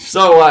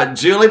 So,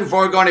 Julie,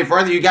 before we go any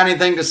further, you got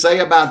anything to say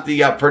about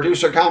the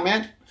producer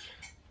comment?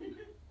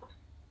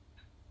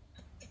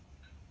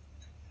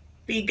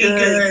 Be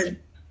good.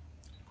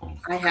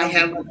 I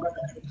have a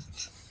button.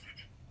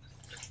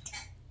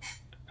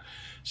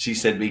 She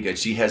said be good.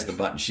 She has the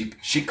button.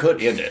 She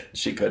could end it.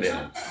 She could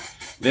end it.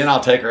 Then I'll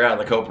take her out of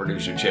the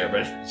co-producer chair.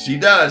 But she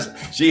does.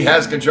 She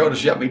has control to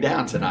shut me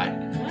down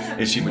tonight.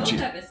 Is she? Both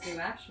of us do,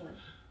 actually.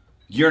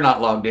 You're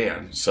not logged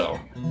in, so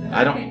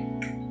I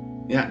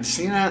don't. Yeah,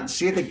 see that?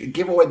 See, they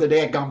give away the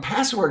daggone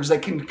passwords. They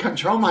can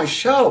control my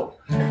show.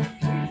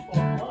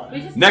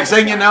 Next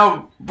thing you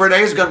know,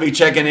 Brene's going to be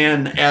checking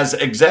in as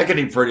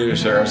executive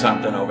producer or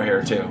something over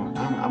here, too.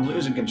 I'm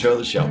losing control of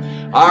the show.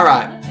 All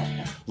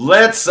right.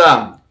 Let's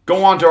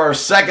go on to our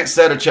second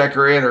set of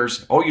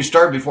checker-inners. Oh, you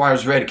started before I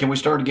was ready. Can we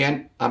start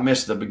again? I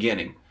missed the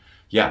beginning.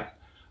 Yeah.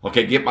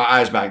 Okay, get my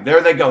eyes back.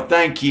 There they go.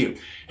 Thank you.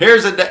 Here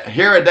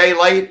a day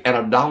late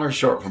and $1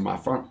 short from my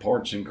front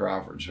porch in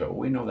Crawfordsville.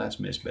 We know that's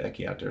Miss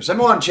Becky out there.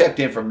 Someone checked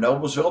in from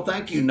Noblesville.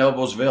 Thank you,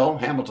 Noblesville,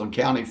 Hamilton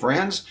County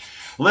friends.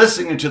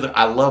 Listening to the,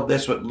 I love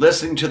this one,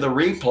 listening to the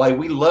replay.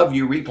 We love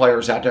you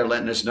replayers out there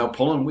letting us know.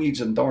 Pulling weeds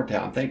in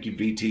Thorntown. Thank you,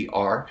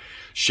 BTR.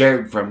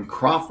 Shared from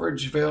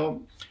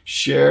Crawfordsville.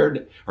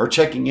 Shared or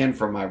checking in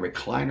from my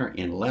recliner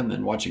in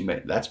Lemon. Watching,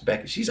 that's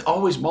Becky. She's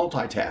always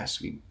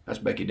multitasking. That's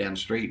Becky down the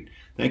street.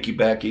 Thank you,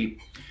 Becky.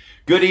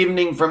 Good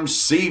evening from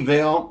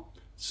Seaville.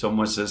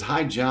 Someone says,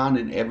 hi, John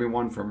and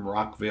everyone from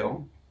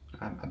Rockville.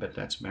 I bet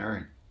that's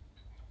Mary.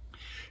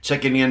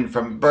 Checking in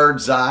from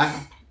Birdseye,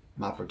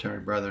 my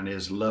fraternity brother and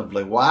his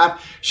lovely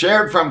wife.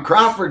 Shared from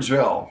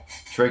Crawfordsville,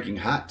 drinking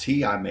hot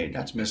tea I made.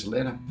 That's Miss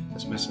Lynn.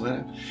 That's Miss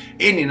Lynn.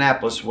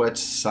 Indianapolis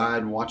West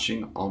Side,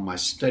 watching on my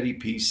study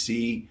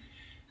PC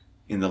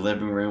in the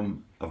living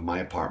room of my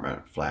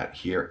apartment flat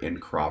here in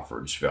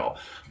Crawfordsville.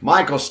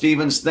 Michael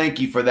Stevens, thank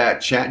you for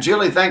that chat.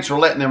 Julie, thanks for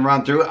letting them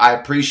run through. I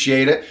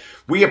appreciate it.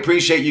 We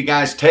appreciate you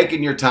guys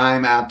taking your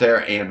time out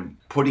there and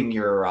putting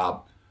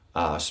your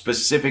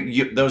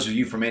specific, those of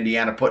you from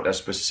Indiana, putting a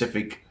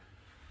specific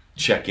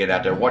check-in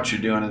out there, what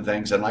you're doing and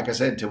things. And like I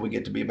said, until we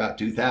get to be about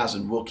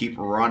 2,000, we'll keep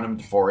running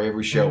for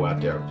every show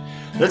out there.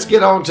 Let's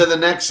get on to the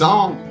next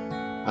song.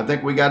 I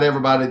think we got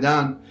everybody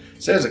done.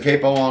 It says a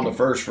capo on the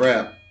first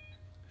fret.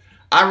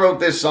 I wrote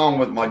this song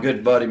with my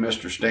good buddy,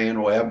 Mr.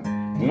 Stan Webb.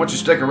 I want you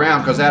to stick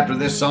around because after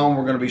this song,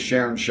 we're going to be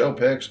sharing show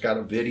pics. Got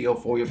a video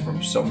for you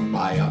from some of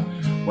my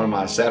one of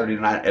my Saturday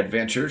night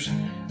adventures,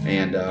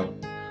 and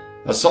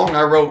a song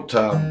I wrote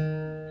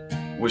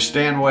with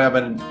Stan Webb.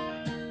 And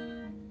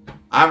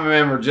I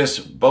remember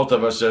just both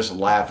of us just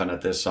laughing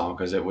at this song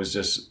because it was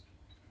just,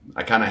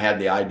 I kind of had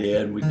the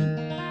idea and we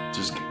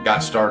just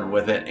got started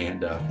with it,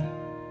 and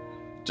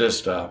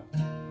just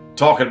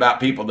talking about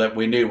people that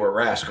we knew were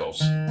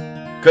rascals.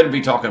 Couldn't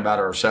be talking about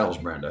ourselves,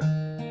 Brenda.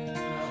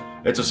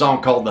 It's a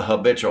song called The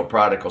Habitual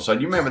Prodigal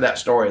Son. You remember that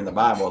story in the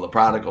Bible, the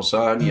prodigal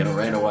son,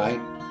 ran away?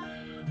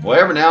 Well,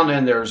 every now and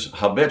then there's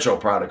habitual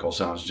prodigal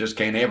sons, just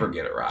can't ever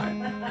get it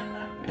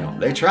right.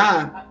 They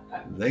try,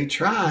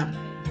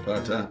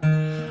 but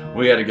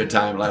we had a good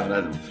time laughing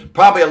at them.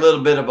 Probably a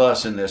little bit of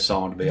us in this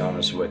song, to be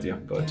honest with you,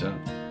 but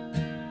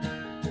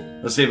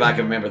let's see if I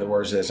can remember the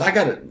words of this. I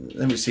got it,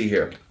 let me see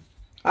here.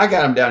 I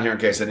got them down here in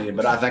case I need it,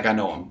 but I think I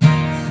know them.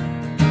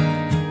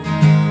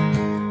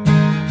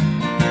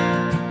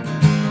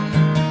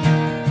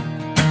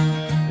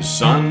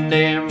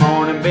 Sunday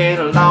morning, been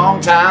a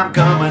long time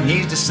coming.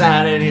 He's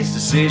decided it's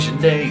decision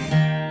day.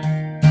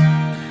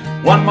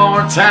 One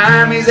more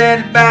time, he's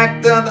headed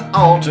back to the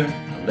altar.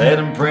 Let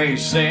him pray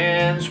his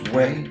sins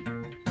away,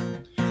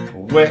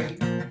 away,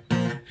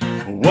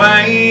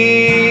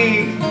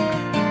 away.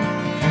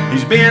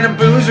 He's been a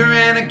boozer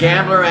and a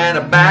gambler and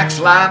a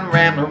backsliding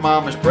rambler.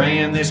 Mama's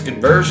praying this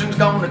conversion's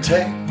gonna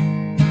take.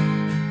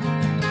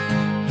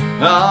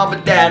 Oh,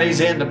 but daddy's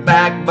in the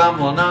back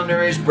bumbling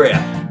under his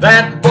breath.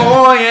 That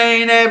boy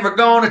ain't ever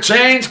gonna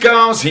change,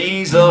 cause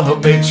he's a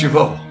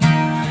habitual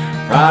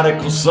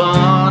prodigal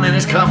son and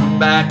he's coming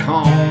back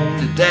home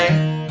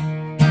today.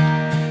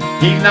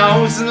 He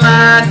knows the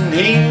light and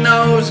he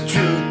knows the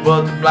truth,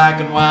 but the black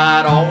and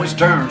white always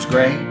turns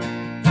gray.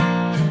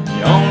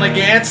 You only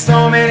get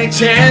so many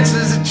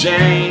chances to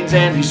change,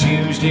 and he's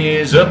used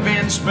his up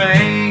in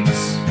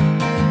spades.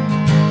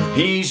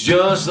 He's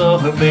just a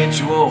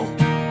habitual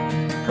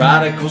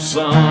prodigal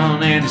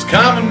son and he's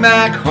coming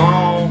back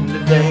home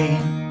today.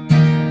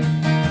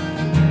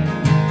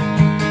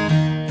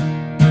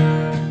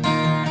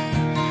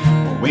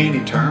 When he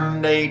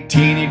turned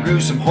 18, he grew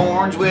some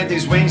horns with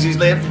his wings. He's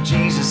lived for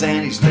Jesus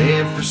and he's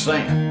lived for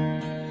sin.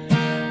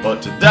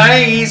 But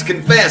today he's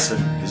confessing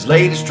his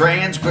latest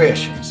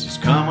transgressions. He's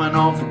coming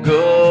on for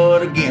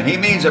good again. He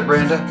means it,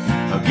 Brenda.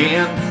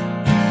 Again,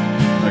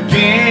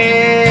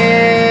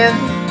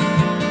 again.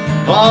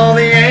 All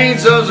the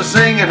angels are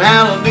singing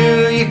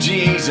hallelujah,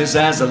 Jesus,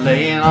 as the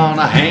laying on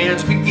of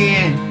hands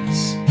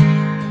begins.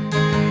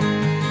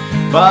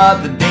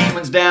 But the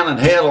demons down in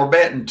hell are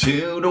betting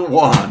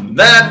 2-1.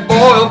 That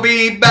boy'll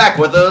be back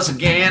with us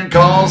again,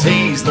 cause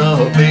he's the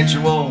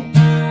habitual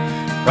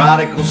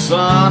prodigal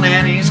son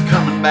and he's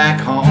coming back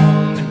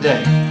home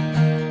today.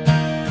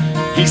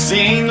 He's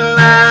seen the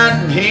light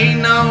and he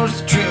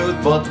knows the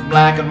truth, but the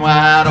black and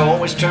white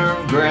always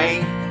turn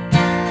gray.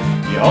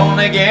 You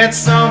only get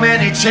so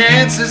many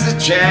chances to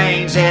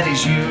change, and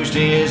he's used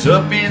his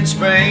up in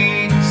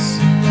spades.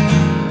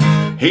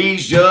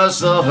 He's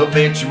just a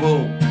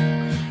habitual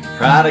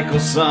prodigal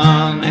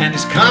son and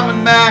he's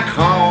coming back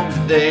home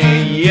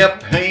today.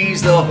 Yep,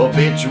 he's the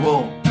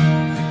habitual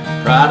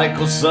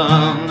prodigal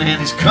son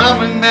and he's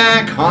coming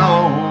back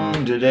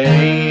home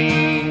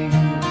today.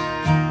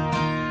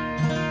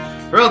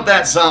 Wrote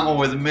that song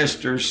with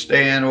Mr.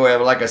 Stan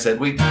Webb. Like I said,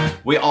 we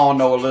all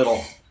know a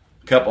little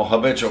couple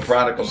habitual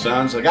prodigal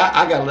sons. Like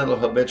I got a little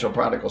habitual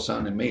prodigal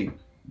son in me,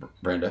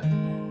 Brenda.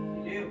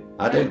 You do.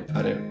 I do.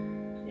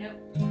 Yep.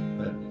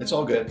 But it's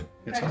all good.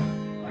 It's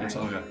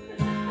all good.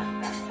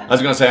 I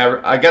was going to say,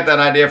 I got that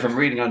idea from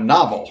reading a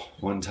novel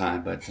one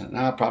time, but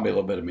probably a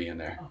little bit of me in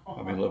there.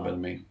 Probably a little bit of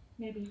me.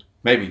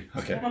 Maybe.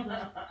 Okay.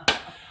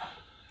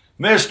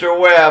 Mr.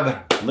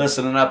 Webb,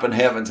 listening up in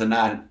heaven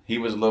tonight. He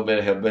was a little bit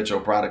of a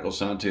habitual prodigal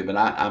son too, but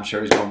I'm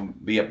sure he's going to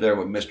be up there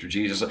with Mr.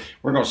 Jesus.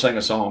 We're going to sing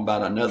a song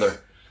about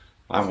another,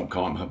 I won't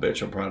call him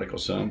habitual prodigal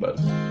son, but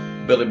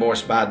Billy Boy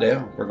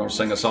Spidell. We're going to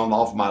sing a song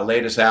off my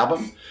latest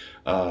album,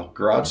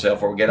 Garage Sale,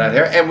 before we get out of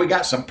here. And we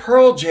got some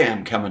Pearl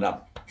Jam coming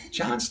up.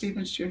 John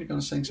Stevens Jr.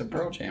 going to sing some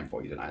Pearl Jam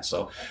for you tonight.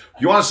 So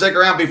if you want to stick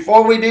around,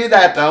 before we do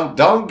that though,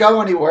 don't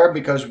go anywhere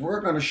because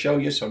we're going to show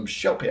you some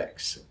show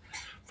pics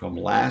from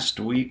last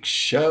week's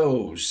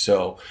shows.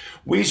 So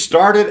we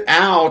started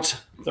out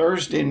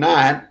Thursday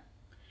night.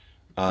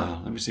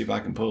 Let me see if I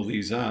can pull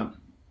these up.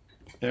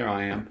 There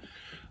I am.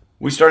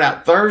 We started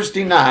out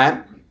Thursday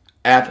night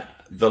at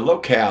the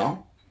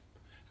locale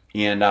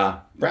in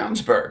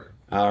Brownsburg.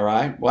 All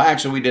right. Well,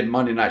 actually, we did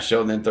Monday night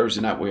show, and then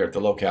Thursday night we were at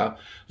the locale.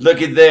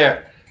 Look at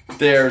there.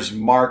 There's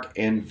Mark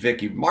and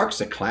Vicky.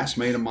 Mark's a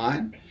classmate of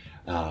mine.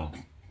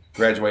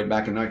 Graduated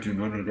back in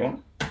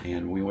 1991,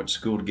 and we went to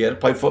school together,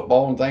 played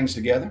football and things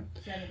together.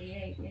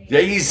 78. Yeah,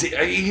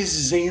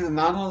 easy,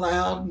 not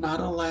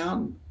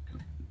allowed.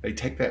 They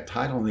take that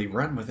title and they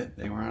run with it.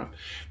 They were out.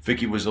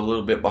 Vicky was a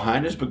little bit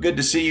behind us, but good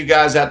to see you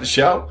guys at the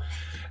show.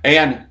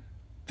 And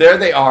there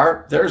they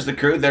are. There's the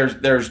crew.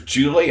 There's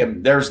Julie,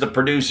 and there's the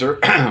producer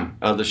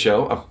of the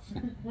show.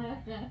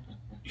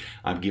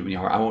 I'm giving you a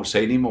hard. I won't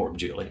say any more,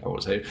 Julie. I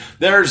won't say it.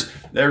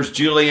 There's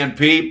Julie and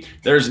Pete.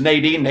 There's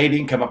Nadine.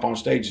 Nadine come up on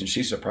stage and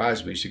she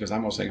surprised me. She goes,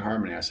 "I'm gonna sing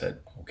harmony." I said,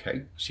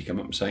 "Okay." She come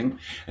up and sing.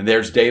 And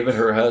there's David,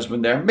 her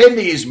husband. There,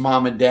 Mindy's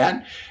mom and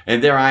dad.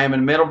 And there I am in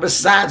the middle.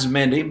 Besides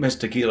Mindy, Miss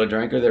Tequila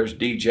Drinker. There's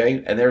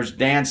DJ, and there's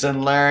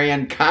Dancing Larry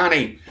and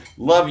Connie.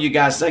 Love you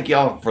guys. Thank you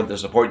all for the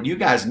support. You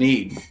guys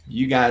need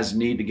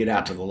to get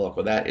out to the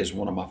local. That is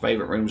one of my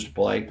favorite rooms to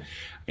play,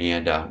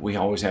 and we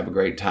always have a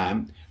great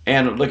time.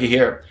 And looky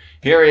here.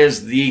 Here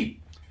is the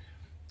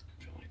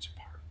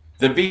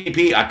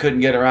VP. I couldn't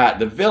get her right.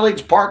 The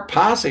Village Park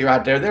Posse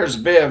right there. There's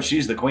Viv.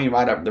 She's the queen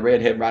right up the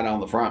redhead right on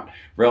the front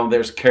row.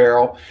 There's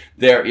Carol.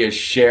 There is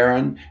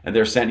Sharon. And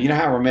they're saying, you know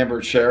how I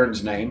remember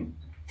Sharon's name?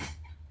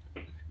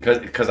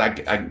 Because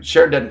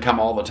Sharon doesn't come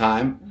all the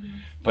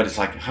time. But it's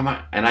like, how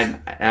much? And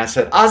I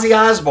said, Ozzy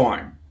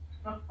Osbourne.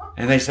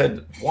 And they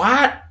said,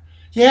 what?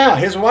 Yeah,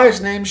 his wife's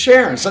name's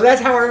Sharon. So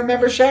that's how I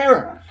remember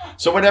Sharon.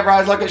 So whenever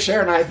I look at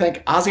Sharon, I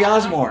think Ozzy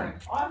Osbourne.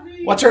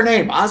 What's her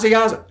name? Ozzy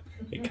Osbourne.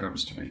 It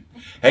comes to me.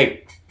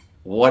 Hey,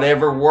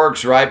 whatever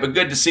works, right? But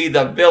good to see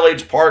the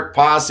Village Park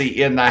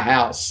Posse in the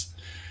house.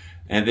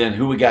 And then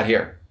who we got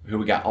here? Who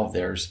we got? Oh,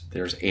 there's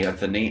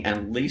Anthony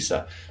and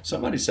Lisa.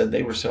 Somebody said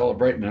they were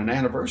celebrating an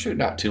anniversary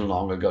not too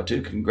long ago,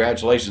 too.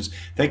 Congratulations.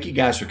 Thank you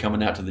guys for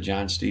coming out to the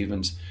John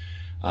Stevens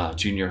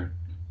Jr.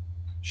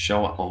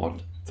 show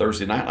on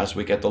Thursday night last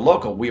week at the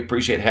local. We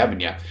appreciate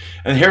having you.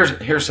 And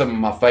here's some of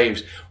my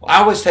faves. Well,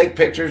 I always take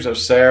pictures of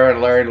Sarah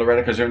and Larry and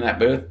Loretta because they're in that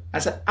booth. I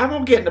said, I'm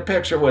going to get in a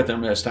picture with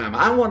them this time.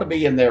 I want to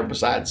be in there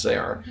beside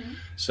Sarah.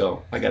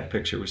 So I got a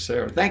picture with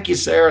Sarah. Thank you,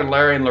 Sarah and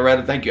Larry and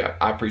Loretta. Thank you.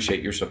 I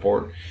appreciate your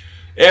support.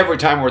 Every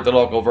time we're at the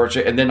local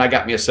virtual. And then I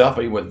got me a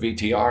selfie with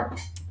VTR.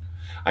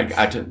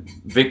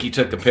 Vicky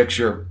took a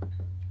picture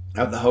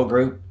of the whole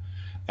group.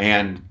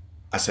 And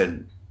I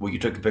said, well, you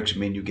took a picture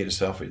of me and you get a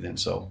selfie then.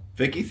 So,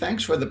 Vicky,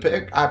 thanks for the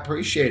pic. I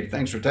appreciate it.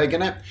 Thanks for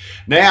taking it.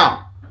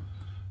 Now,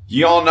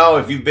 you all know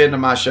if you've been to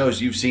my shows,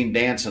 you've seen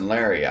Dancing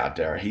Larry out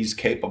there. He's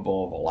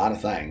capable of a lot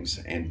of things,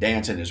 and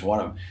dancing is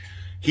one of them.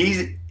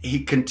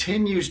 He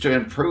continues to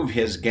improve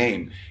his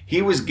game.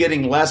 He was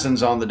getting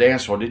lessons on the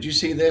dance floor. Did you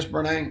see this,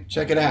 Brene?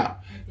 Check it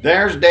out.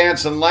 There's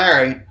Dancing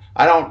Larry.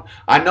 I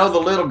know the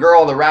little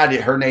girl on the right,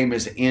 her name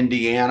is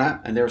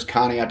Indiana, and there's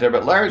Connie out there,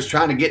 but Larry's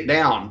trying to get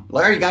down.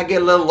 Larry, you got to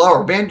get a little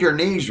lower. Bend your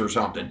knees or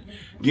something.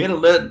 Get a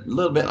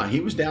little bit. He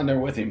was down there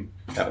with him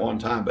at one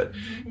time, but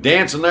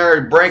Dancing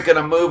Larry breaking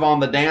a move on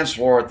the dance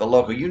floor at the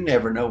local. You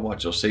never know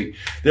what you'll see.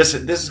 This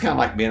is kind of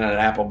like being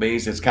at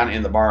Applebee's. It's kind of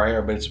in the bar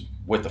area, but it's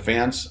with the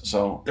fence,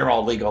 so they're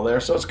all legal there.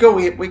 So it's cool.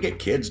 We get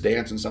kids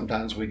dancing.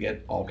 Sometimes we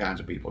get all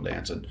kinds of people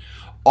dancing.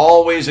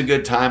 Always a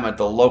good time at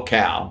the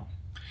locale.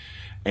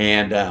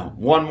 And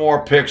one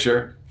more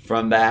picture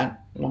from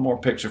that.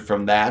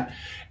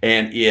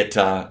 And it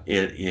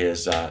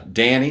is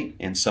Danny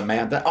and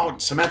Samantha. Oh,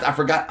 Samantha, I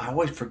forgot. I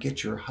always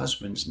forget your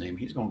husband's name.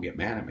 He's going to get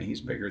mad at me.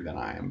 He's bigger than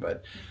I am.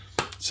 But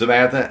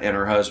Samantha and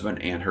her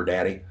husband and her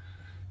daddy,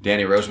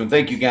 Danny Roseman.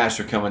 Thank you guys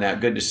for coming out.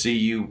 Good to see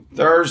you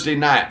Thursday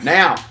night.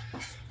 Now,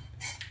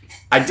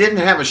 I didn't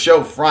have a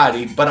show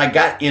Friday, but I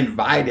got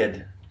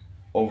invited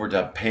over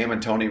to Pam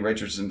and Tony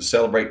Richardson to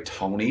celebrate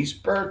Tony's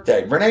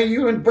birthday. Renee,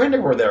 you and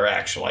Brenda were there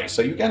actually,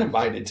 so you got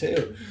invited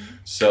too.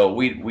 So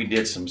we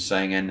did some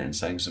singing and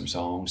sang some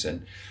songs,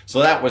 and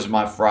so that was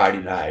my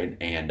Friday night.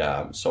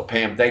 And so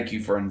Pam, thank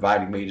you for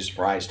inviting me to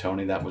surprise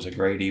Tony. That was a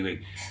great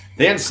evening.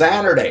 Then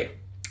Saturday,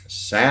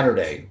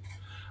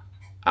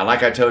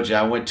 like I told you,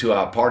 I went to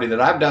a party that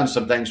I've done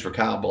some things for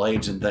Kyle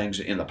Blades and things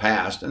in the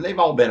past, and they've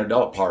all been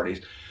adult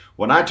parties.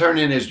 When I turned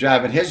in his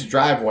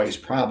driveway is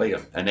probably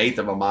an eighth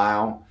of a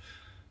mile.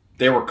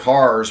 There were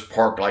cars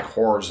parked like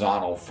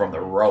horizontal from the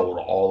road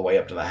all the way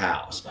up to the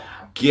house.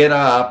 Get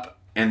up,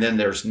 and then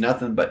there's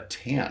nothing but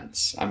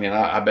tents. I mean,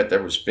 I bet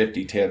there was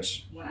 50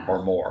 tents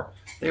or more.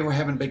 They were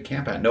having a big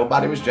camp out.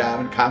 Nobody was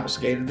driving,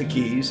 confiscated the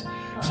keys.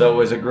 So it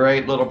was a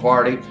great little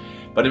party.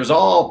 But it was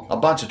all a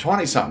bunch of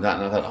 20-somethings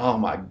out, and I thought, oh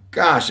my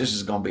gosh, this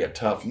is going to be a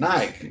tough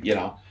night. You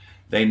know,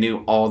 they knew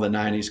all the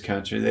 90s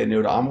country. They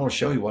knew it. I'm going to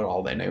show you what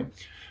all they knew.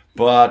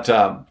 But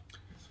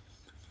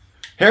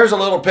Here's a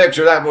little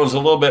picture. That was a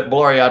little bit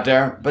blurry out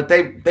there, but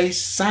they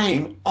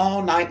sang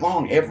all night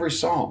long, every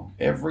song.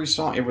 It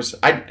was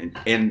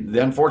and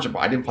the unfortunate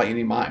part, I didn't play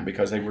any of mine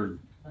because I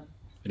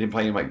didn't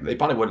play any of mine. They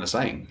probably wouldn't have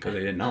sang because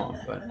they didn't know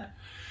them.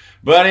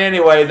 But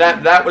anyway,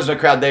 that was the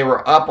crowd. They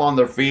were up on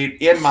their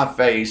feet in my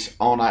face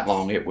all night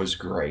long. It was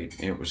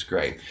great. It was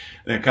great.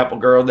 And a couple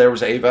girls, there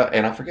was Ava,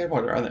 and I forget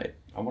what are they.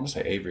 I want to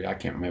say Avery. I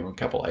can't remember. A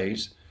couple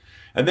A's.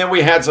 And then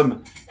we had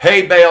some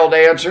hay bale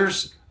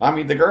dancers. I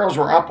mean, the girls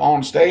were up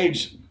on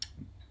stage.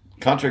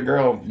 Country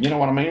girl, you know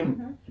what I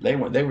mean? They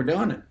were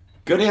doing it.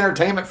 Good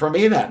entertainment for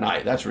me that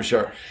night, that's for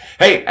sure.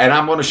 Hey, and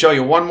I'm going to show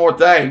you one more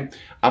thing.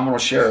 I'm going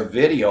to share a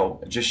video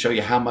and just show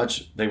you how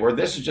much they were.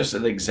 This is just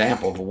an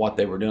example of what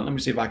they were doing. Let me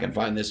see if I can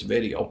find this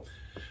video.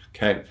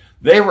 Okay.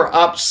 They were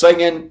up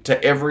singing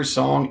to every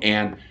song,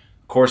 and,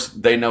 of course,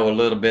 they know a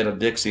little bit of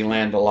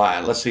Dixieland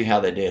Delight. Let's see how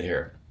they did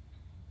here.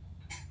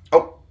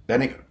 Oh,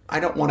 I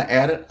don't want to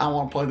add it. I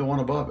want to play the one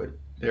above it.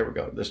 There we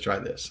go. Let's try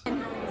this.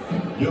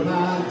 You're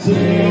my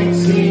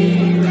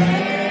Dixieland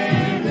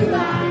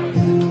delight.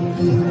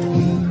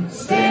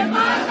 Step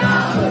my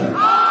daughter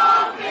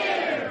off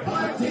here.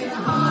 Parked in a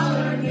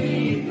holler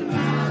neath the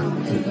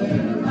mountain to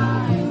the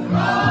right.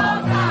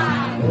 All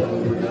night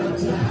over the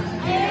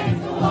time.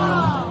 Against the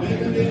wall.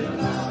 Make a little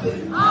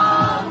loving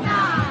all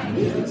night.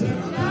 Little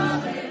turn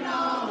loving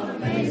on a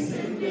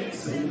Mason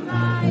Dixon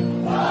line.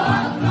 Oh,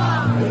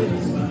 God.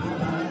 It's my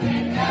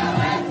and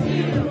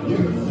LSU.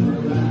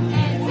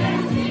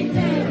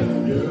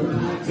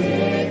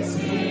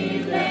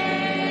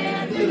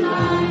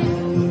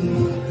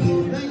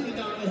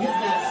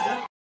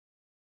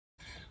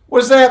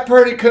 Was that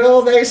pretty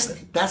cool?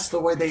 That's the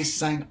way they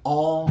sang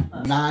all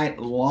night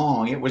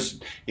long. It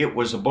was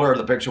a blur of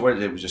the picture.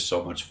 It was just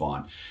so much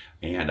fun.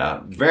 And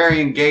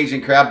very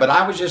engaging crowd, but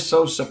I was just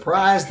so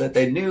surprised that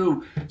they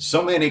knew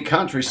so many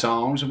country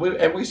songs.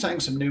 And we sang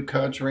some new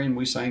country, and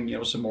we sang, you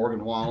know, some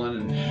Morgan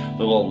Wallen and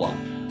little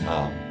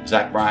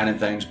Zach Bryan and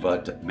things.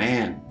 But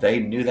man, they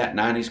knew that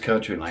 90s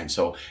country lane.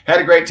 So had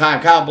a great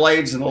time. Kyle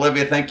Blades and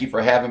Olivia, thank you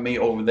for having me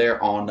over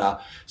there on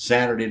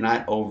Saturday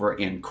night over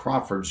in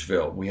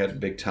Crawfordsville. We had a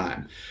big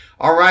time.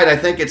 All right, I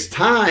think it's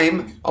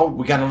time. Oh,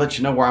 we got to let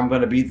you know where I'm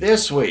going to be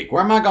this week.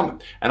 Where am I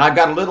going? And I've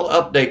got a little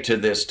update to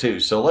this too.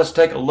 So let's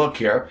take a look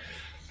here.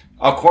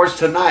 Of course,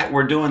 tonight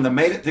we're doing the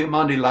Made It Through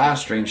Monday live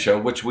stream show,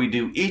 which we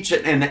do each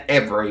and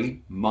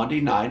every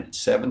Monday night at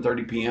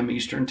 7:30 p.m.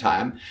 Eastern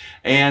Time.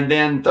 And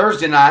then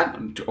Thursday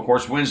night, of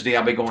course, Wednesday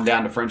I'll be going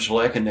down to French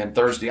Lick. And then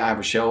Thursday I have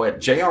a show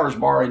at JR's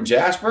Bar in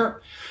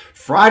Jasper.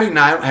 Friday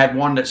night I had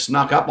one that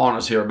snuck up on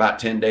us here about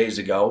 10 days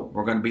ago.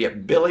 We're going to be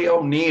at Billy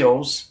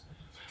O'Neill's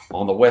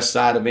on the west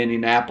side of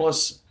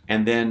Indianapolis.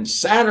 And then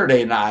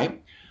Saturday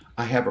night,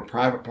 I have a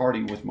private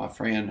party with my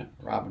friend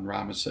Robin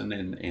Robinson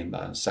and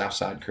the South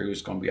Side crew.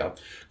 It's going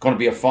to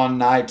be a fun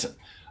night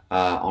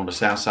on the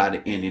south side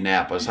of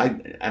Indianapolis.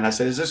 I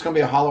said, is this going to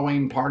be a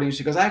Halloween party?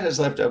 She goes, I just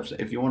left up.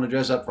 If you want to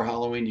dress up for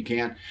Halloween, you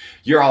can.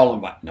 You're all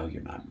invited. No,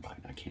 you're not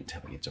invited. I can't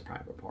tell you it's a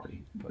private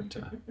party. But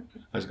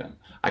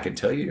I can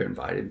tell you you're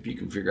invited if you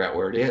can figure out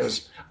where it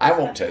is. I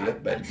won't tell you,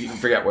 but if you can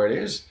figure out where it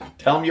is,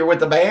 tell them you're with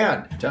the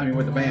band. Tell them you're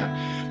with the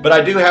band. But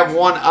I do have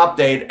one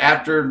update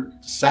after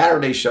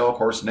Saturday's show. Of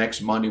course,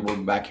 next Monday we'll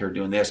be back here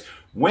doing this.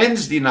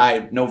 Wednesday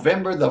night,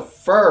 November the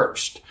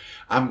 1st,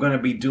 I'm going to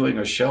be doing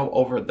a show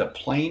over at the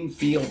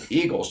Plainfield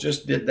Eagles.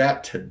 Just did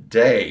that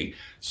today.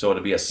 So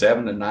it'll be a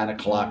 7 to 9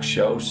 o'clock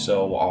show.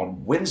 So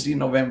on Wednesday,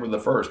 November the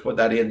 1st, put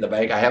that in the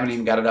bag. I haven't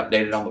even got it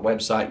updated on the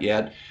website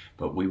yet,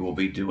 but we will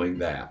be doing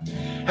that.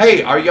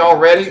 Hey, are y'all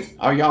ready?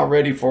 Are y'all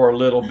ready for a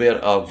little bit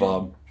of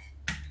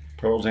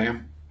Pearl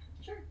Jam?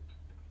 Sure.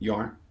 You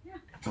are? Yeah.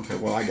 Okay,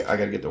 well, I got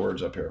to get the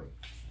words up here.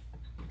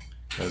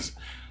 Because,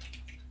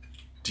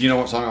 do you know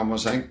what song I'm going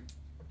to sing?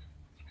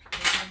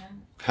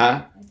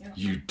 Huh?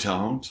 You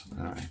don't?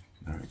 All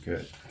right,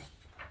 good.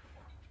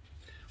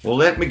 Well,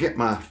 let me get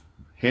my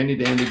handy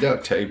dandy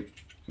duct tape.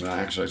 Well,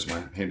 actually, it's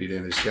my handy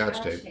dandy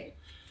scotch tape.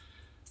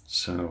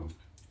 So,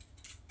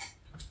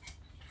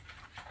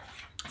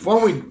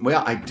 well,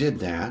 I did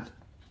that.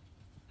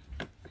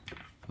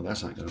 Well,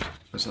 that's not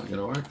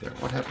gonna work there.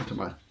 What happened to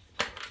my?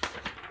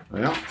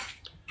 Well,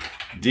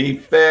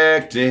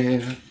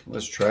 defective.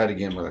 Let's try it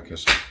again with a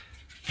kiss.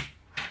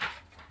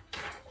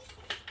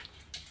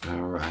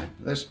 All right,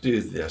 let's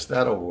do this.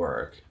 That'll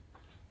work.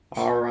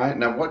 All right,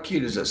 now what key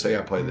does it say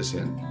I play this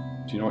in?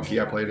 Do you know what key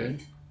I played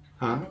in?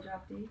 Huh? No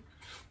drop D.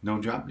 No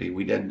drop D.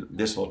 We did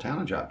This Little Town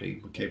in drop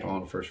D. We came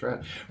on the first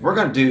fret. We're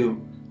going to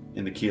do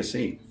in the key of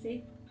C.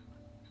 C.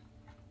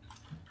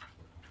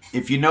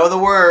 If you know the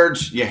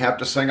words, you have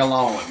to sing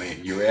along with me.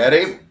 You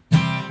ready?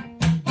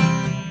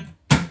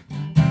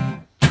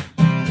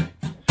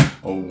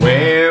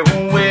 Where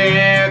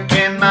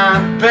can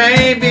my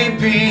baby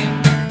be?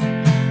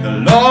 The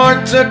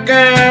Lord took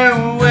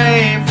her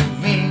away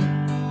from me.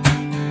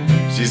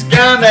 She's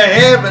gone to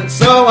heaven,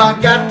 so I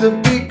got to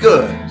be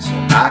good, so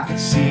I can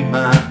see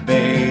my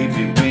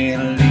baby when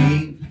I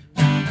leave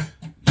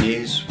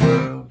this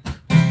world.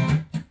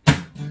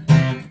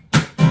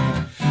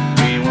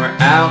 We were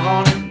out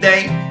on a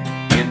date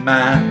in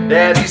my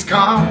dad's Daddy's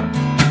car.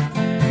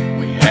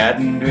 We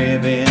hadn't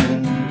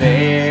driven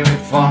very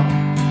far.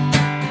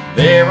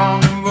 There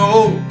on the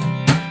road,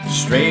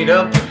 straight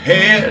up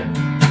ahead,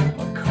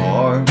 a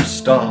car was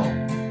stalled.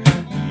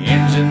 The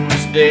engine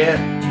was dead.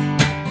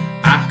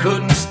 I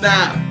couldn't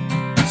stop,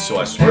 so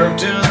I swerved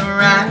to the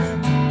right.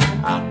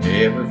 I'll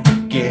never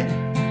forget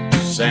the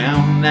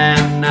sound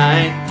that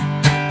night.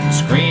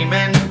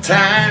 Screaming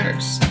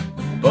tires,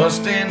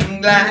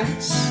 busting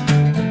glass,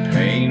 the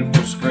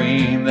painful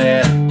scream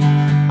that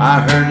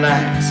I heard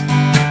last.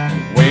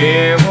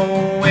 Where,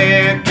 oh,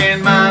 where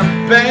can my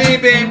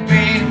baby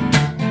be?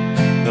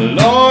 The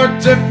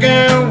Lord took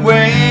her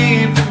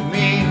away from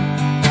me.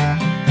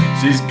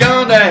 She's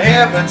gone to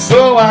heaven,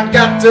 so I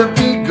got to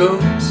be good,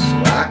 so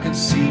I can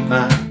see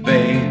my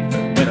baby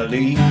when I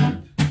leave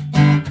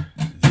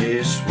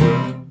this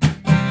world.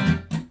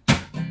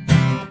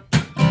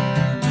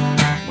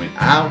 When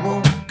I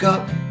woke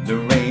up, the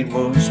rain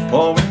was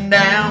pouring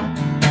down.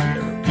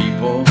 There were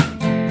people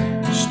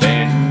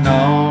standing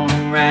all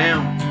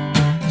around.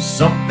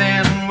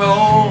 Something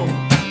rolled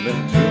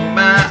through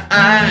my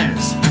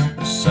eyes.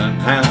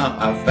 Somehow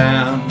I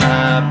found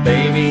my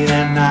baby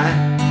that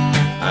night.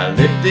 I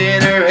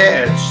lifted her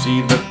head,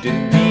 she looked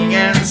at me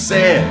and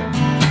said,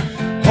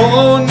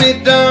 hold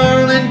me,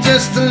 darling,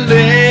 just a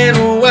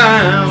little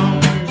while.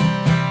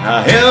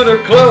 I held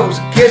her close,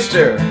 kissed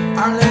her,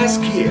 our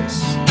last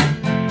kiss.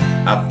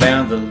 I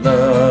found the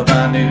love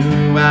I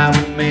knew I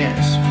would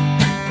miss.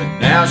 But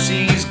now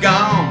she's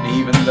gone,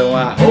 even though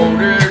I hold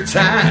her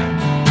tight.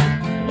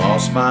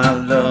 Lost my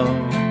love,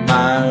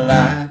 my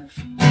life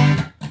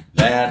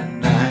that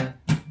night.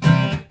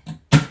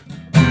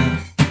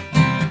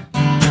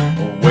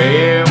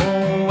 Where,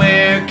 oh,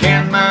 where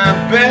can my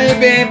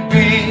baby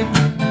be?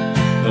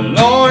 The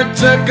Lord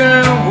took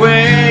her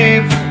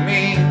away from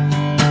me.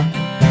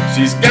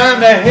 She's gone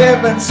to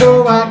heaven,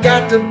 so I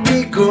got to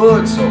be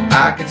good, so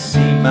I can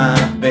see my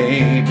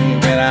baby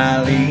when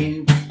I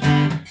leave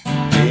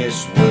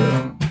this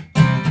world.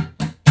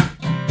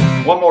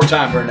 One more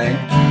time, Renee.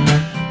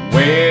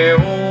 Where,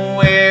 oh,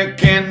 where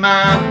can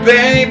my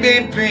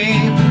baby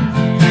be?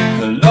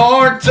 The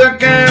Lord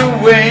took her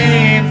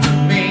away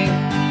from me.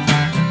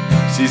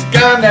 She's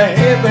gone to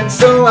heaven,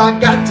 so I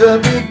got to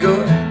be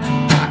good.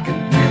 I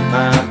can hear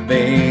my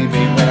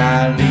baby when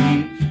I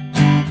leave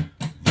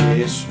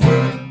this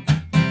world.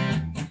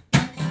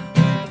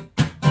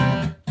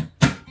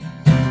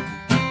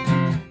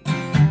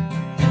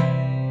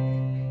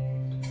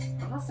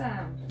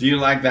 Awesome. Do you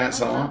like that I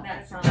song? love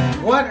that song.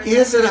 What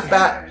is it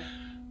about?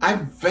 I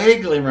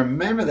vaguely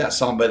remember that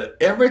song, but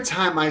every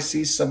time I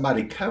see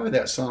somebody cover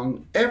that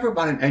song,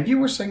 everybody, and you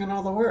were singing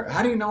all the words.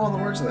 How do you know all the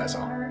words of that I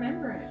song?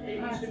 remember it.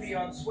 It used to be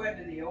on Sweat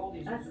to the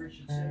Oldies with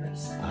Richard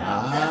Simmons.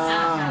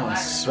 Ah,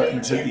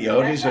 Sweating to the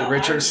Oldies with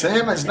Richard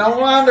Simmons. No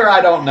wonder I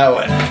don't know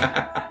it.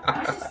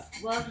 I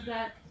just love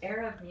that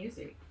era of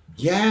music.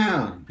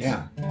 Yeah.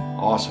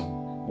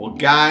 Awesome. Well,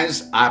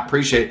 guys, I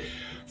appreciate it.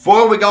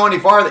 Before we go any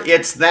farther,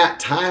 it's that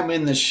time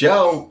in the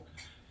show.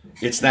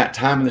 It's that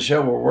time in the show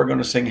where we're going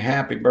to sing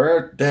happy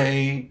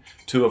birthday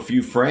to a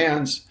few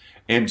friends.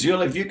 And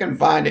Julie, if you can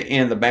find it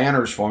in the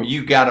banners for me,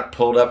 you got it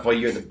pulled up. Well,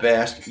 you're the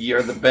best.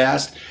 You're the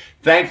best.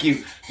 Thank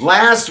you.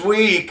 Last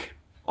week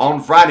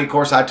on Friday, of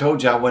course, I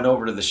told you I went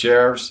over to the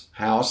sheriff's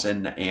house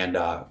and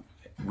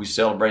we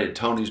celebrated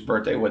Tony's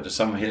birthday with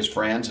some of his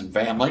friends and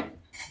family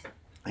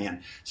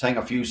and sang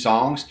a few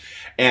songs.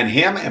 And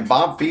him and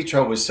Bob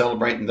Fetro was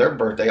celebrating their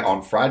birthday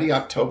on Friday,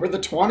 October the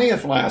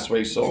 20th last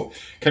week. So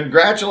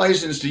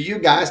congratulations to you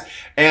guys.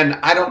 And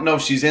I don't know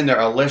if she's in there,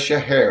 Alicia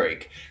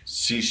Herrick.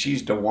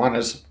 She's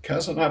DeWanna's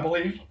cousin, I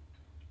believe.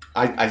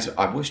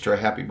 I wished her a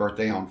happy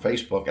birthday on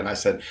Facebook, and I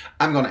said,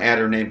 I'm going to add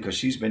her name because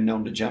she's been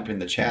known to jump in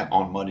the chat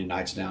on Monday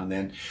nights now and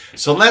then.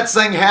 So let's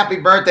sing happy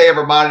birthday,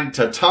 everybody,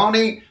 to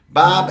Tony,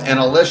 Bob, and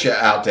Alicia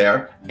out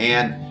there.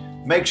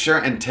 And make sure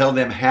and tell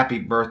them happy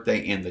birthday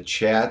in the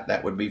chat.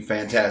 That would be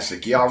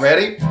fantastic. Y'all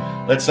ready?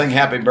 Let's sing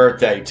happy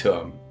birthday to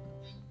them.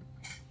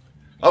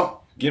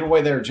 Oh, get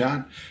away there,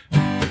 John.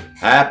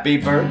 Happy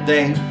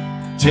birthday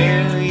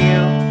to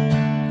you.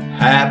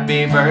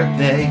 Happy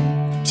birthday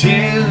to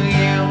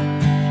you.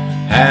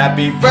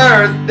 Happy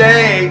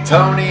birthday,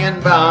 Tony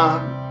and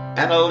Bob,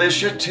 and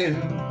Alicia too.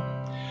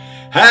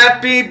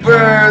 Happy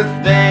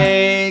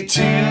birthday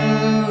to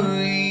you.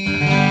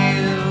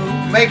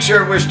 Make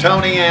sure to wish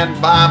Tony and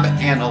Bob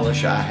and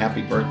Alicia a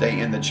happy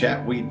birthday in the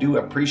chat. We do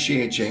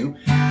appreciate you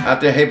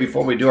out there. Hey,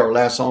 before we do our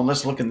last song,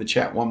 let's look in the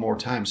chat one more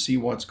time, see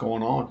what's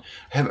going on.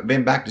 I haven't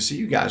been back to see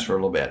you guys for a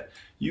little bit.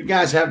 You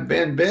guys have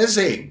been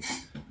busy.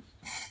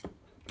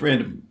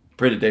 Brenda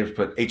Davis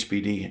put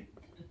HBD.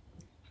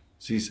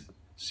 She's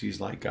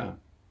like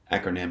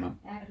acronym.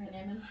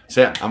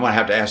 So I'm going to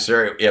have to ask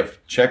Sarah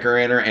if checker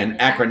enter and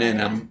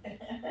acronym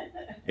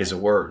is a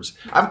words.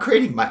 I'm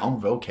creating my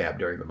own vocab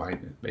during the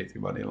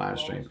Monday live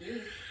stream.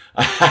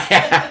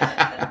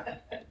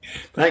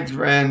 Thanks,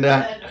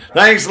 Brenda.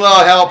 Thanks,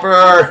 little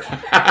helper.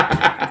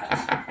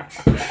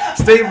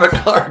 Steve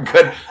McClure,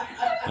 good.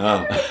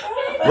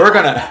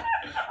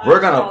 We're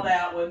I saw gonna.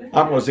 that one.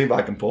 I'm gonna see if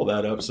I can pull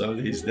that up some of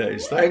these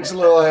days. Thanks,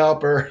 little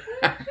helper.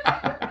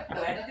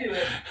 Glad to do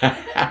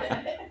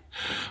it.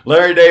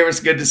 Larry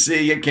Davis, good to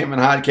see you. Kim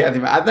and hi,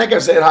 Kathy. I think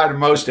I've said hi to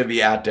most of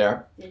you out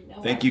there.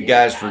 Thank you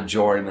guys for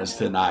joining us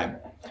tonight.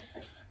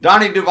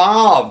 Donnie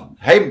Duval.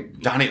 Hey,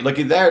 Donnie,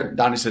 looky there.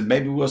 Donnie said,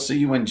 maybe we'll see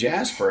you in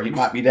Jasper. He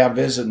might be down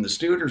visiting the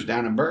Studers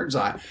down in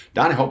Birdseye.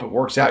 Donnie, hope it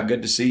works out.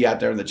 Good to see you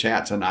out there in the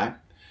chat tonight.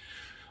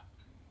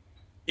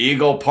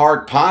 Eagle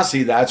Park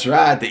Posse. That's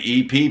right. The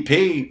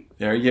EPP.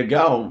 There you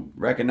go.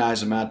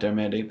 Recognize them out there,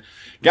 Mindy.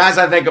 Guys,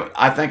 I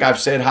think I've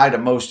said hi to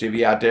most of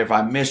you out there. If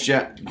I missed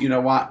you, you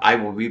know what? I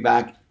will be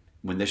back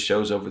when this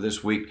show's over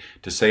this week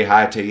to say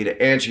hi to you,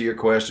 to answer your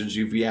questions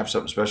if you have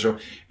something special.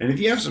 And if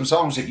you have some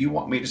songs that you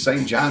want me to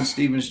sing, John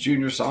Stevens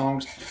Jr.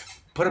 songs,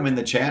 put them in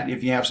the chat.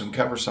 If you have some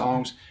cover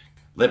songs,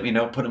 let me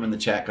know. Put them in the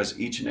chat, because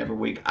each and every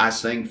week I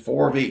sing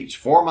 4 of each,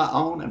 4 of my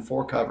own and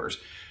 4 covers.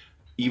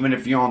 Even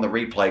if you're on the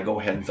replay, go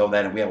ahead and throw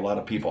that in. We have a lot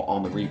of people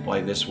on the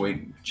replay this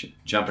week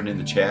jumping in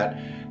the chat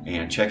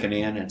and checking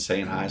in and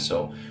saying hi.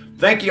 So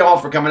thank you all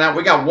for coming out.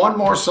 We got one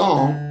more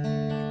song.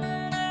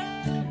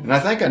 And I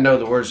think I know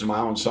the words to my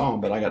own song,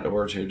 but I got the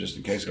words here just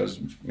in case, because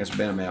it's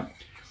been a minute.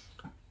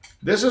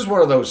 This is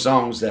one of those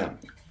songs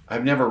that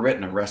I've never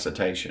written a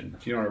recitation.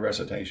 Do you know what a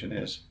recitation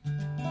is?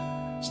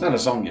 It's not a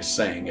song you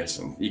sing. It's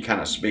you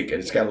kind of speak it.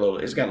 It's got a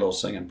little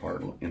singing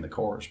part in the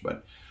chorus.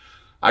 But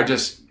I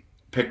just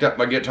picked up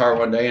my guitar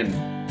one day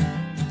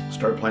and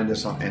started playing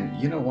this song. And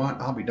you know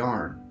what? I'll be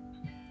darned.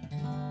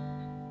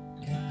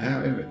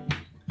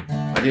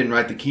 I didn't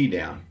write the key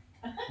down.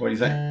 What do you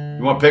think?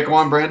 You want to pick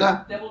one,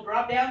 Brenda? Double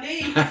drop down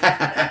D.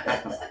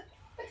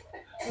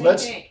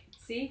 Let's.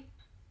 C?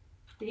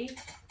 D?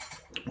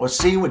 Well,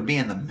 C would be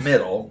in the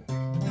middle.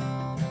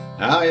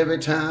 Now every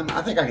time,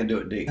 I think I can do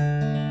it D.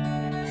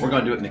 We're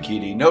going to do it in the key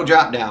D. No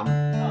drop down.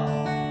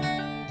 Oh.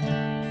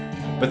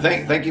 But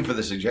thank you for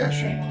the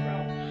suggestion.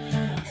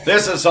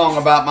 This is a song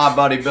about my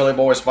buddy Billy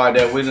Boy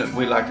Spidell.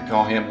 We like to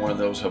call him one of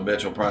those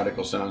habitual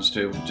prodigal sons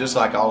too. Just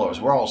like all of us,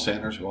 we're all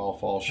sinners. We all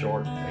fall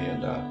short.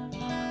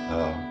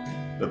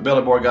 But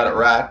Billy Boy got it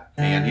right,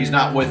 and he's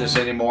not with us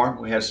anymore.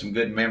 We had some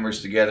good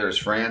memories together as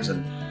friends,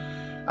 and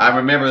I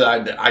remember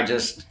that I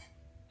just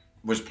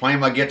was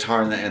playing my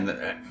guitar,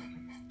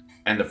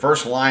 and the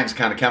first lines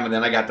kind of come, and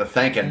then I got to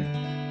thinking,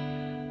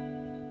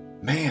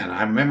 man,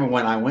 I remember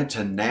when I went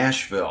to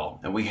Nashville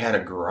and we had a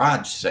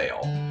garage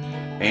sale,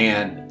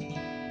 and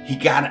he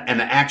got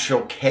an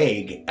actual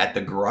keg at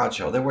the garage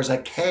sale. There was a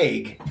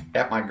keg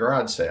at my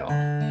garage sale,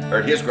 or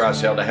at his garage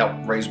sale, to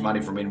help raise money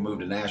for me to move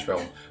to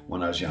Nashville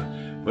when I was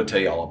young. We'll tell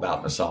you all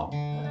about the song.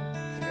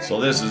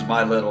 So this is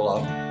my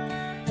little,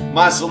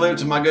 my salute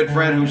to my good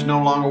friend who's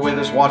no longer with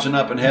us, watching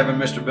up in heaven,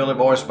 Mr. Billy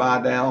Boy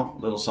Spidell.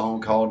 Little song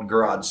called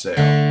Garage Sale.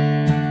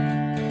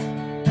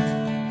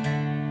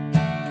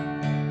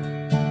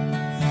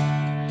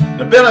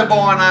 The Billy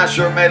Boy and I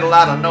sure made a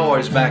lot of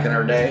noise back in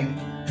our day.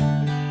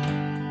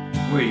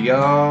 We were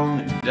young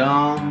and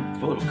dumb,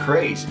 full of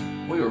crazy.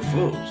 We were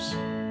fools.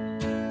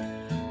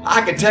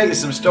 I could tell you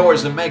some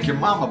stories that make your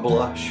mama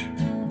blush.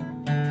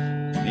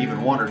 And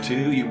even one or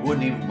two you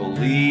wouldn't even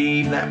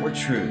believe that were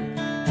true.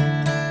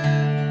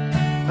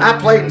 I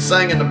played and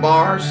sang in the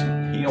bars.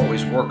 He'd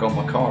always work on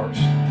my cars.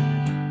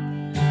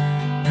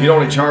 He'd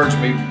only charge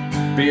me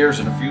beers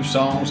and a few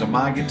songs on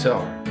my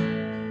guitar.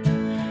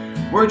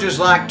 We're just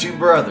like two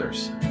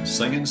brothers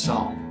singing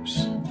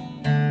songs.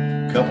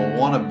 Couple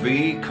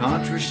wannabe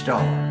country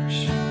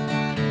stars.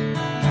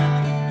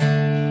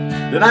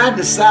 Then I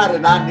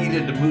decided I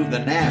needed to move to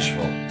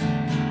Nashville,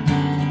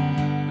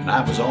 and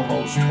I was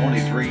almost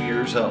 23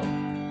 years old.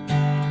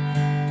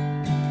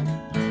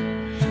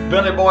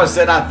 Billy Boy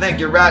said, I think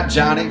you're right,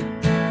 Johnny.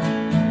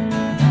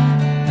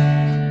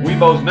 We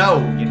both know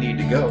you need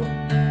to go.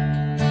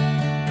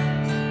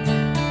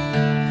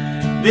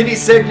 Then he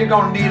said, you're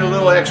going to need a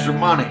little extra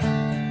money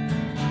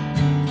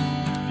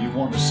if you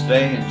want to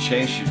stay and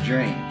chase your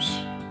dreams.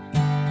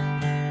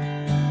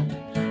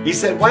 He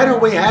said, why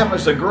don't we have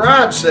us a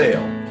garage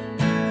sale?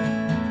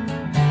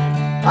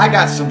 I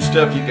got some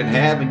stuff you can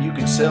have, and you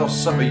can sell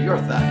some of your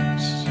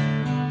things.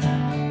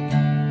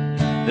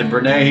 Then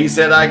Brene, he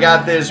said, I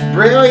got this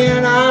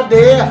brilliant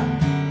idea.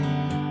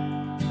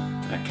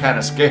 That kind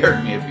of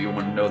scared me, if you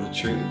want to know the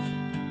truth.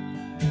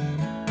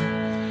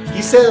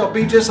 He said it'll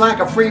be just like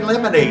a free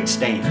lemonade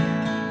stand.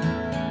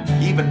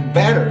 Even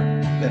better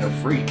than a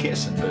free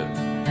kissing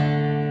booth.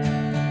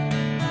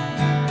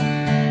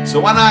 So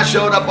when I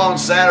showed up on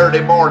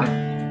Saturday morning,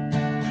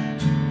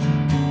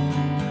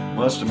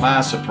 much to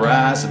my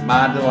surprise and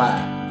my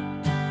delight,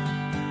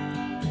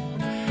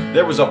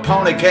 there was a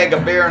pony keg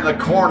of beer in the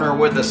corner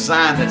with a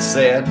sign that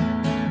said,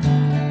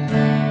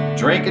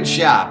 drink and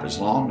shop as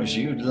long as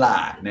you'd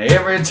like. Now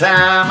every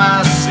time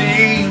I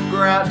see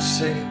garage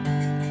sale,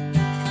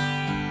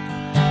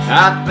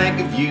 I think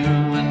of you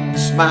and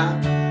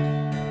smile.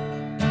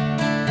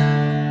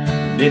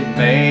 Didn't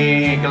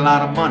make a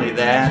lot of money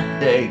that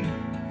day.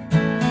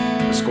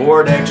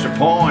 Scored extra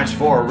points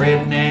for a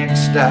redneck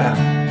style.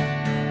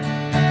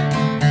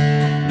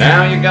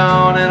 Now you're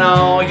gone and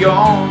all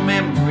your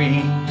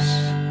memories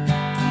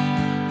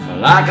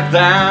like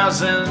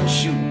 1,000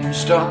 shooting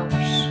stars.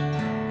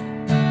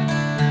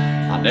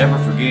 I'll never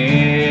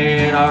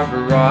forget our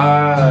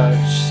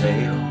garage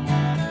sale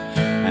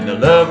and the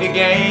love you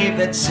gave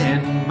that's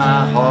in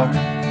my heart.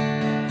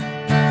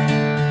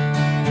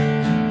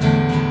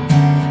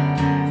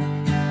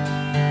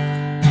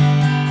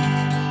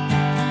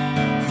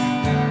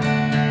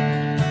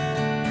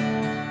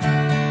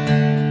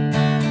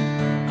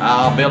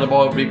 Oh, Billy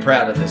Boy would be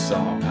proud of this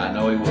song. I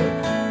know he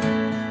would.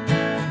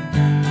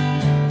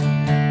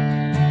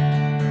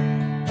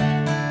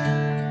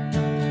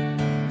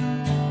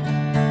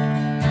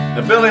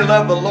 Now, Billy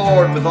loved the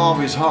Lord with all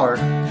his heart,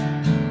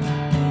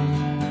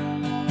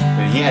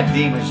 but he had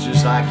demons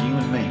just like you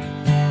and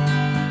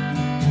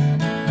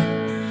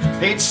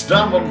me. He'd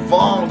stumble and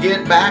fall and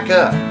get back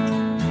up,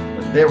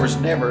 but there was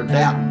never a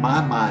doubt in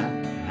my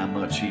mind how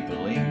much he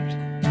believed.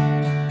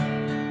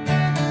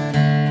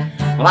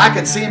 Well, I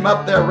can see him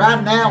up there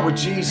right now with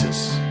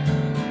Jesus,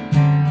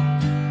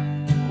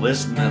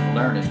 listening and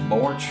learning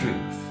more truth.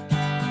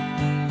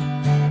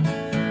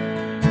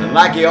 And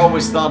like he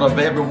always thought of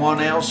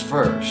everyone else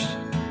first,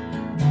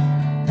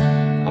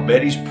 I'll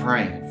bet he's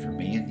praying for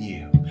me and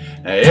you.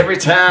 Now, every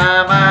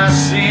time I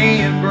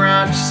see a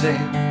garage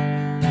sale,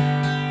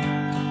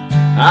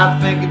 I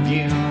think of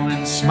you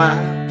and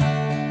smile.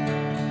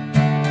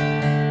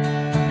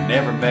 You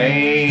never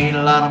made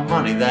a lot of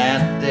money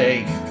that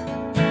day.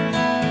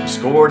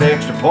 Scored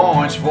extra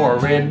points for a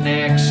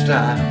redneck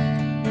style.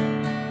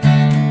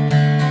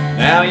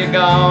 Now you're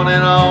gone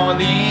and all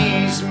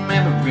these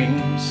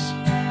memories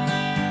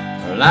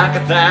are like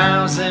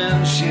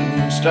 1,000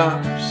 shooting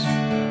stars.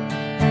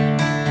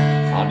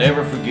 I'll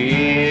never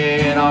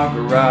forget our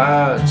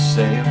garage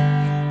sale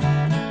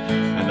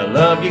and the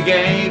love you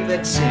gave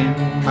that's in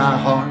my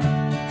heart.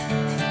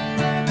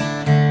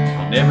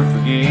 I'll never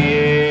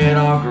forget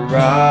our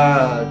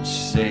garage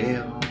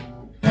sale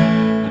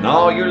and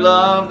all your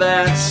love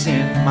that's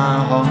in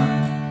my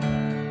heart.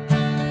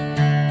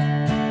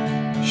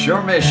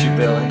 Sure miss you,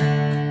 Billy.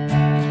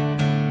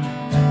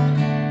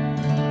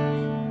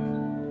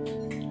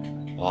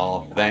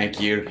 Oh, thank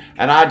you.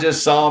 And I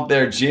just saw up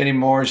there Jenny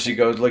Moore. She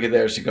goes, look at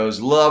there. She goes,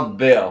 love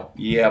Bill.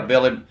 Yeah,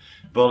 Billy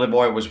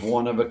Boy was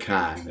one of a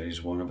kind.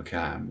 He's one of a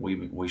kind.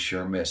 We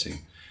sure miss him.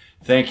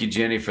 Thank you,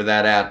 Jenny, for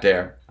that out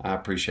there. I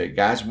appreciate it,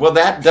 guys. Well,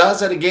 that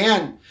does it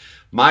again.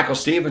 Michael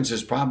Stevens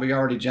has probably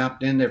already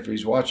jumped in there if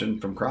he's watching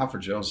from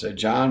Crawfordsville and said,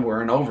 John,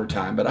 we're in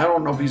overtime, but I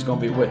don't know if he's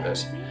going to be with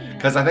us.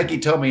 Because I think he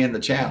told me in the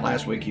chat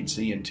last week he'd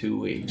see you in 2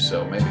 weeks.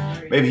 So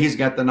maybe he's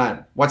got the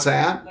night. What's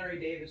that? Larry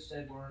Davis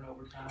said we're in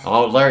overtime.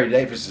 Oh, Larry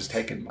Davis is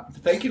taking.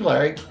 Thank you,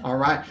 Larry. All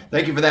right.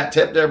 Thank you for that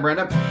tip there,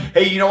 Brenda.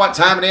 Hey, you know what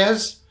time it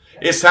is?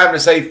 It's time to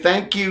say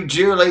thank you,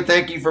 Julie.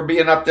 Thank you for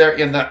being up there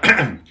in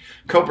the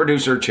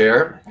co-producer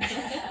chair.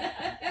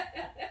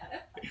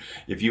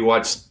 If you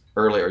watched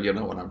earlier, you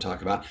know what I'm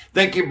talking about.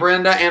 Thank you,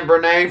 Brenda and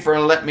Brene, for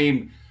letting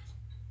me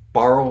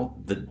borrow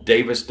the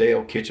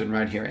Davisdale kitchen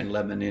right here in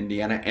Lebanon,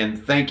 Indiana.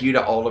 And thank you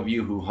to all of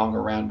you who hung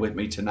around with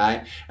me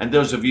tonight. And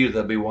those of you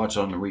that'll be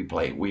watching on the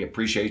replay, we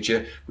appreciate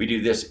you. We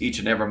do this each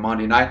and every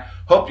Monday night.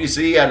 Hope you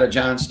see you at a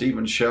John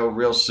Stevens show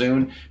real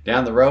soon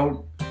down the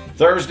road.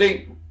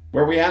 Thursday,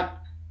 where we at?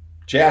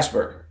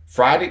 Jasper.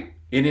 Friday,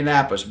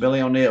 Indianapolis, Billy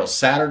O'Neill.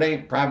 Saturday,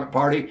 private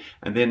party.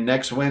 And then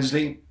next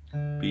Wednesday,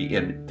 be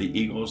in the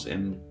Eagles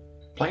in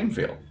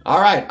Plainfield. All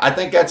right, I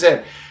think that's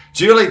it.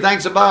 Julie,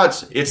 thanks a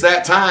bunch. It's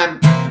that time.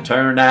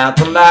 Turn out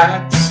the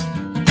lights.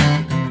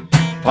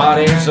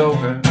 Party's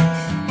over.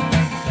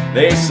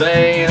 They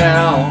say that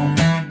all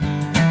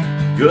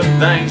good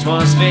things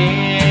must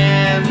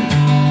end.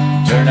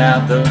 Turn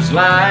out those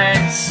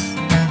lights.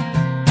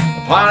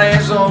 The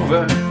party's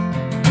over.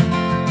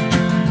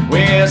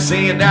 We'll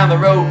see you down the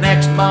road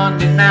next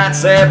Monday night,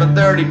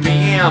 7:30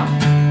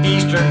 p.m.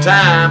 Eastern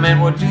Time,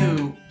 and we'll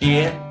do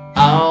it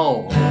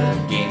all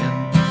again.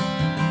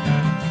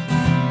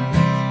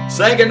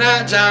 Say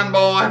goodnight, John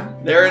Boy.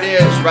 There it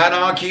is, right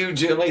on cue,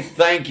 Julie.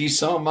 Thank you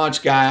so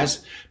much,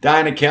 guys.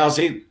 Dinah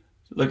Kelsey,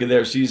 look at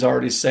there. She's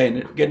already saying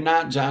it. Good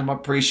night, John. I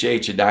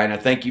appreciate you, Dinah.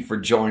 Thank you for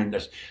joining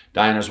us.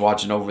 Dinah's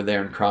watching over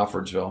there in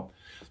Crawfordsville.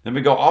 Then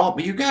we go, oh,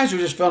 but you guys are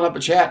just filling up a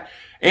chat.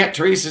 Aunt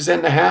Teresa's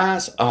in the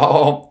house.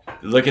 Oh,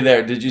 look at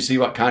there. Did you see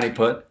what Connie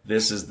put?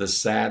 This is the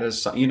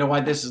saddest song. You know why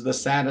this is the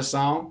saddest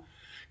song?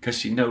 Because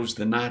she knows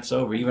the night's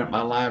over. Even at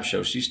my live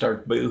show, she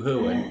starts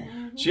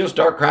boo-hooing. She'll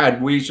start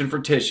crying, reaching for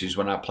tissues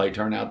when I play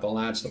Turn Out the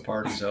Lights, the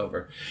party's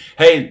over.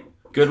 Hey,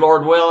 good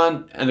Lord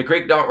willing, and the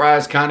creek don't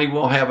rise, Connie,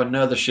 we'll have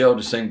another show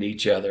to sing to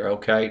each other,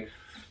 okay?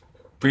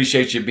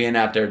 Appreciate you being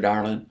out there,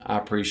 darling. I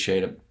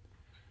appreciate it.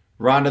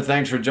 Rhonda,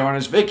 thanks for joining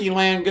us. Vicky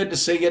Land, good to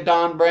see you.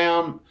 Don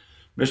Brown,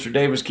 Mr.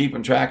 Davis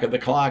keeping track of the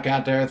clock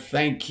out there.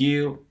 Thank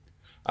you.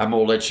 I'm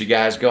going to let you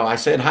guys go. I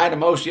said hi to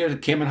most of you,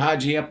 Kim and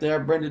Haji up there.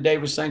 Brenda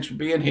Davis, thanks for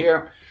being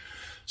here.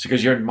 It's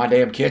because you're in my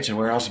damn kitchen.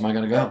 Where else am I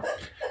going to go?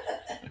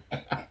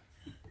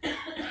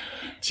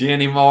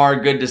 Jenny Moore,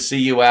 good to see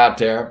you out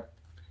there.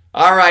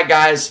 All right,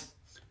 guys.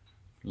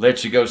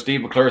 Let you go.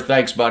 Steve McClure,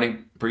 thanks, buddy.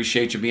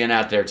 Appreciate you being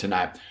out there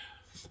tonight.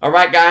 All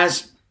right,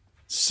 guys.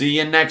 See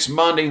you next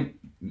Monday.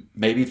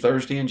 maybe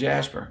Thursday in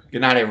Jasper.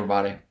 Good night,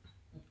 everybody.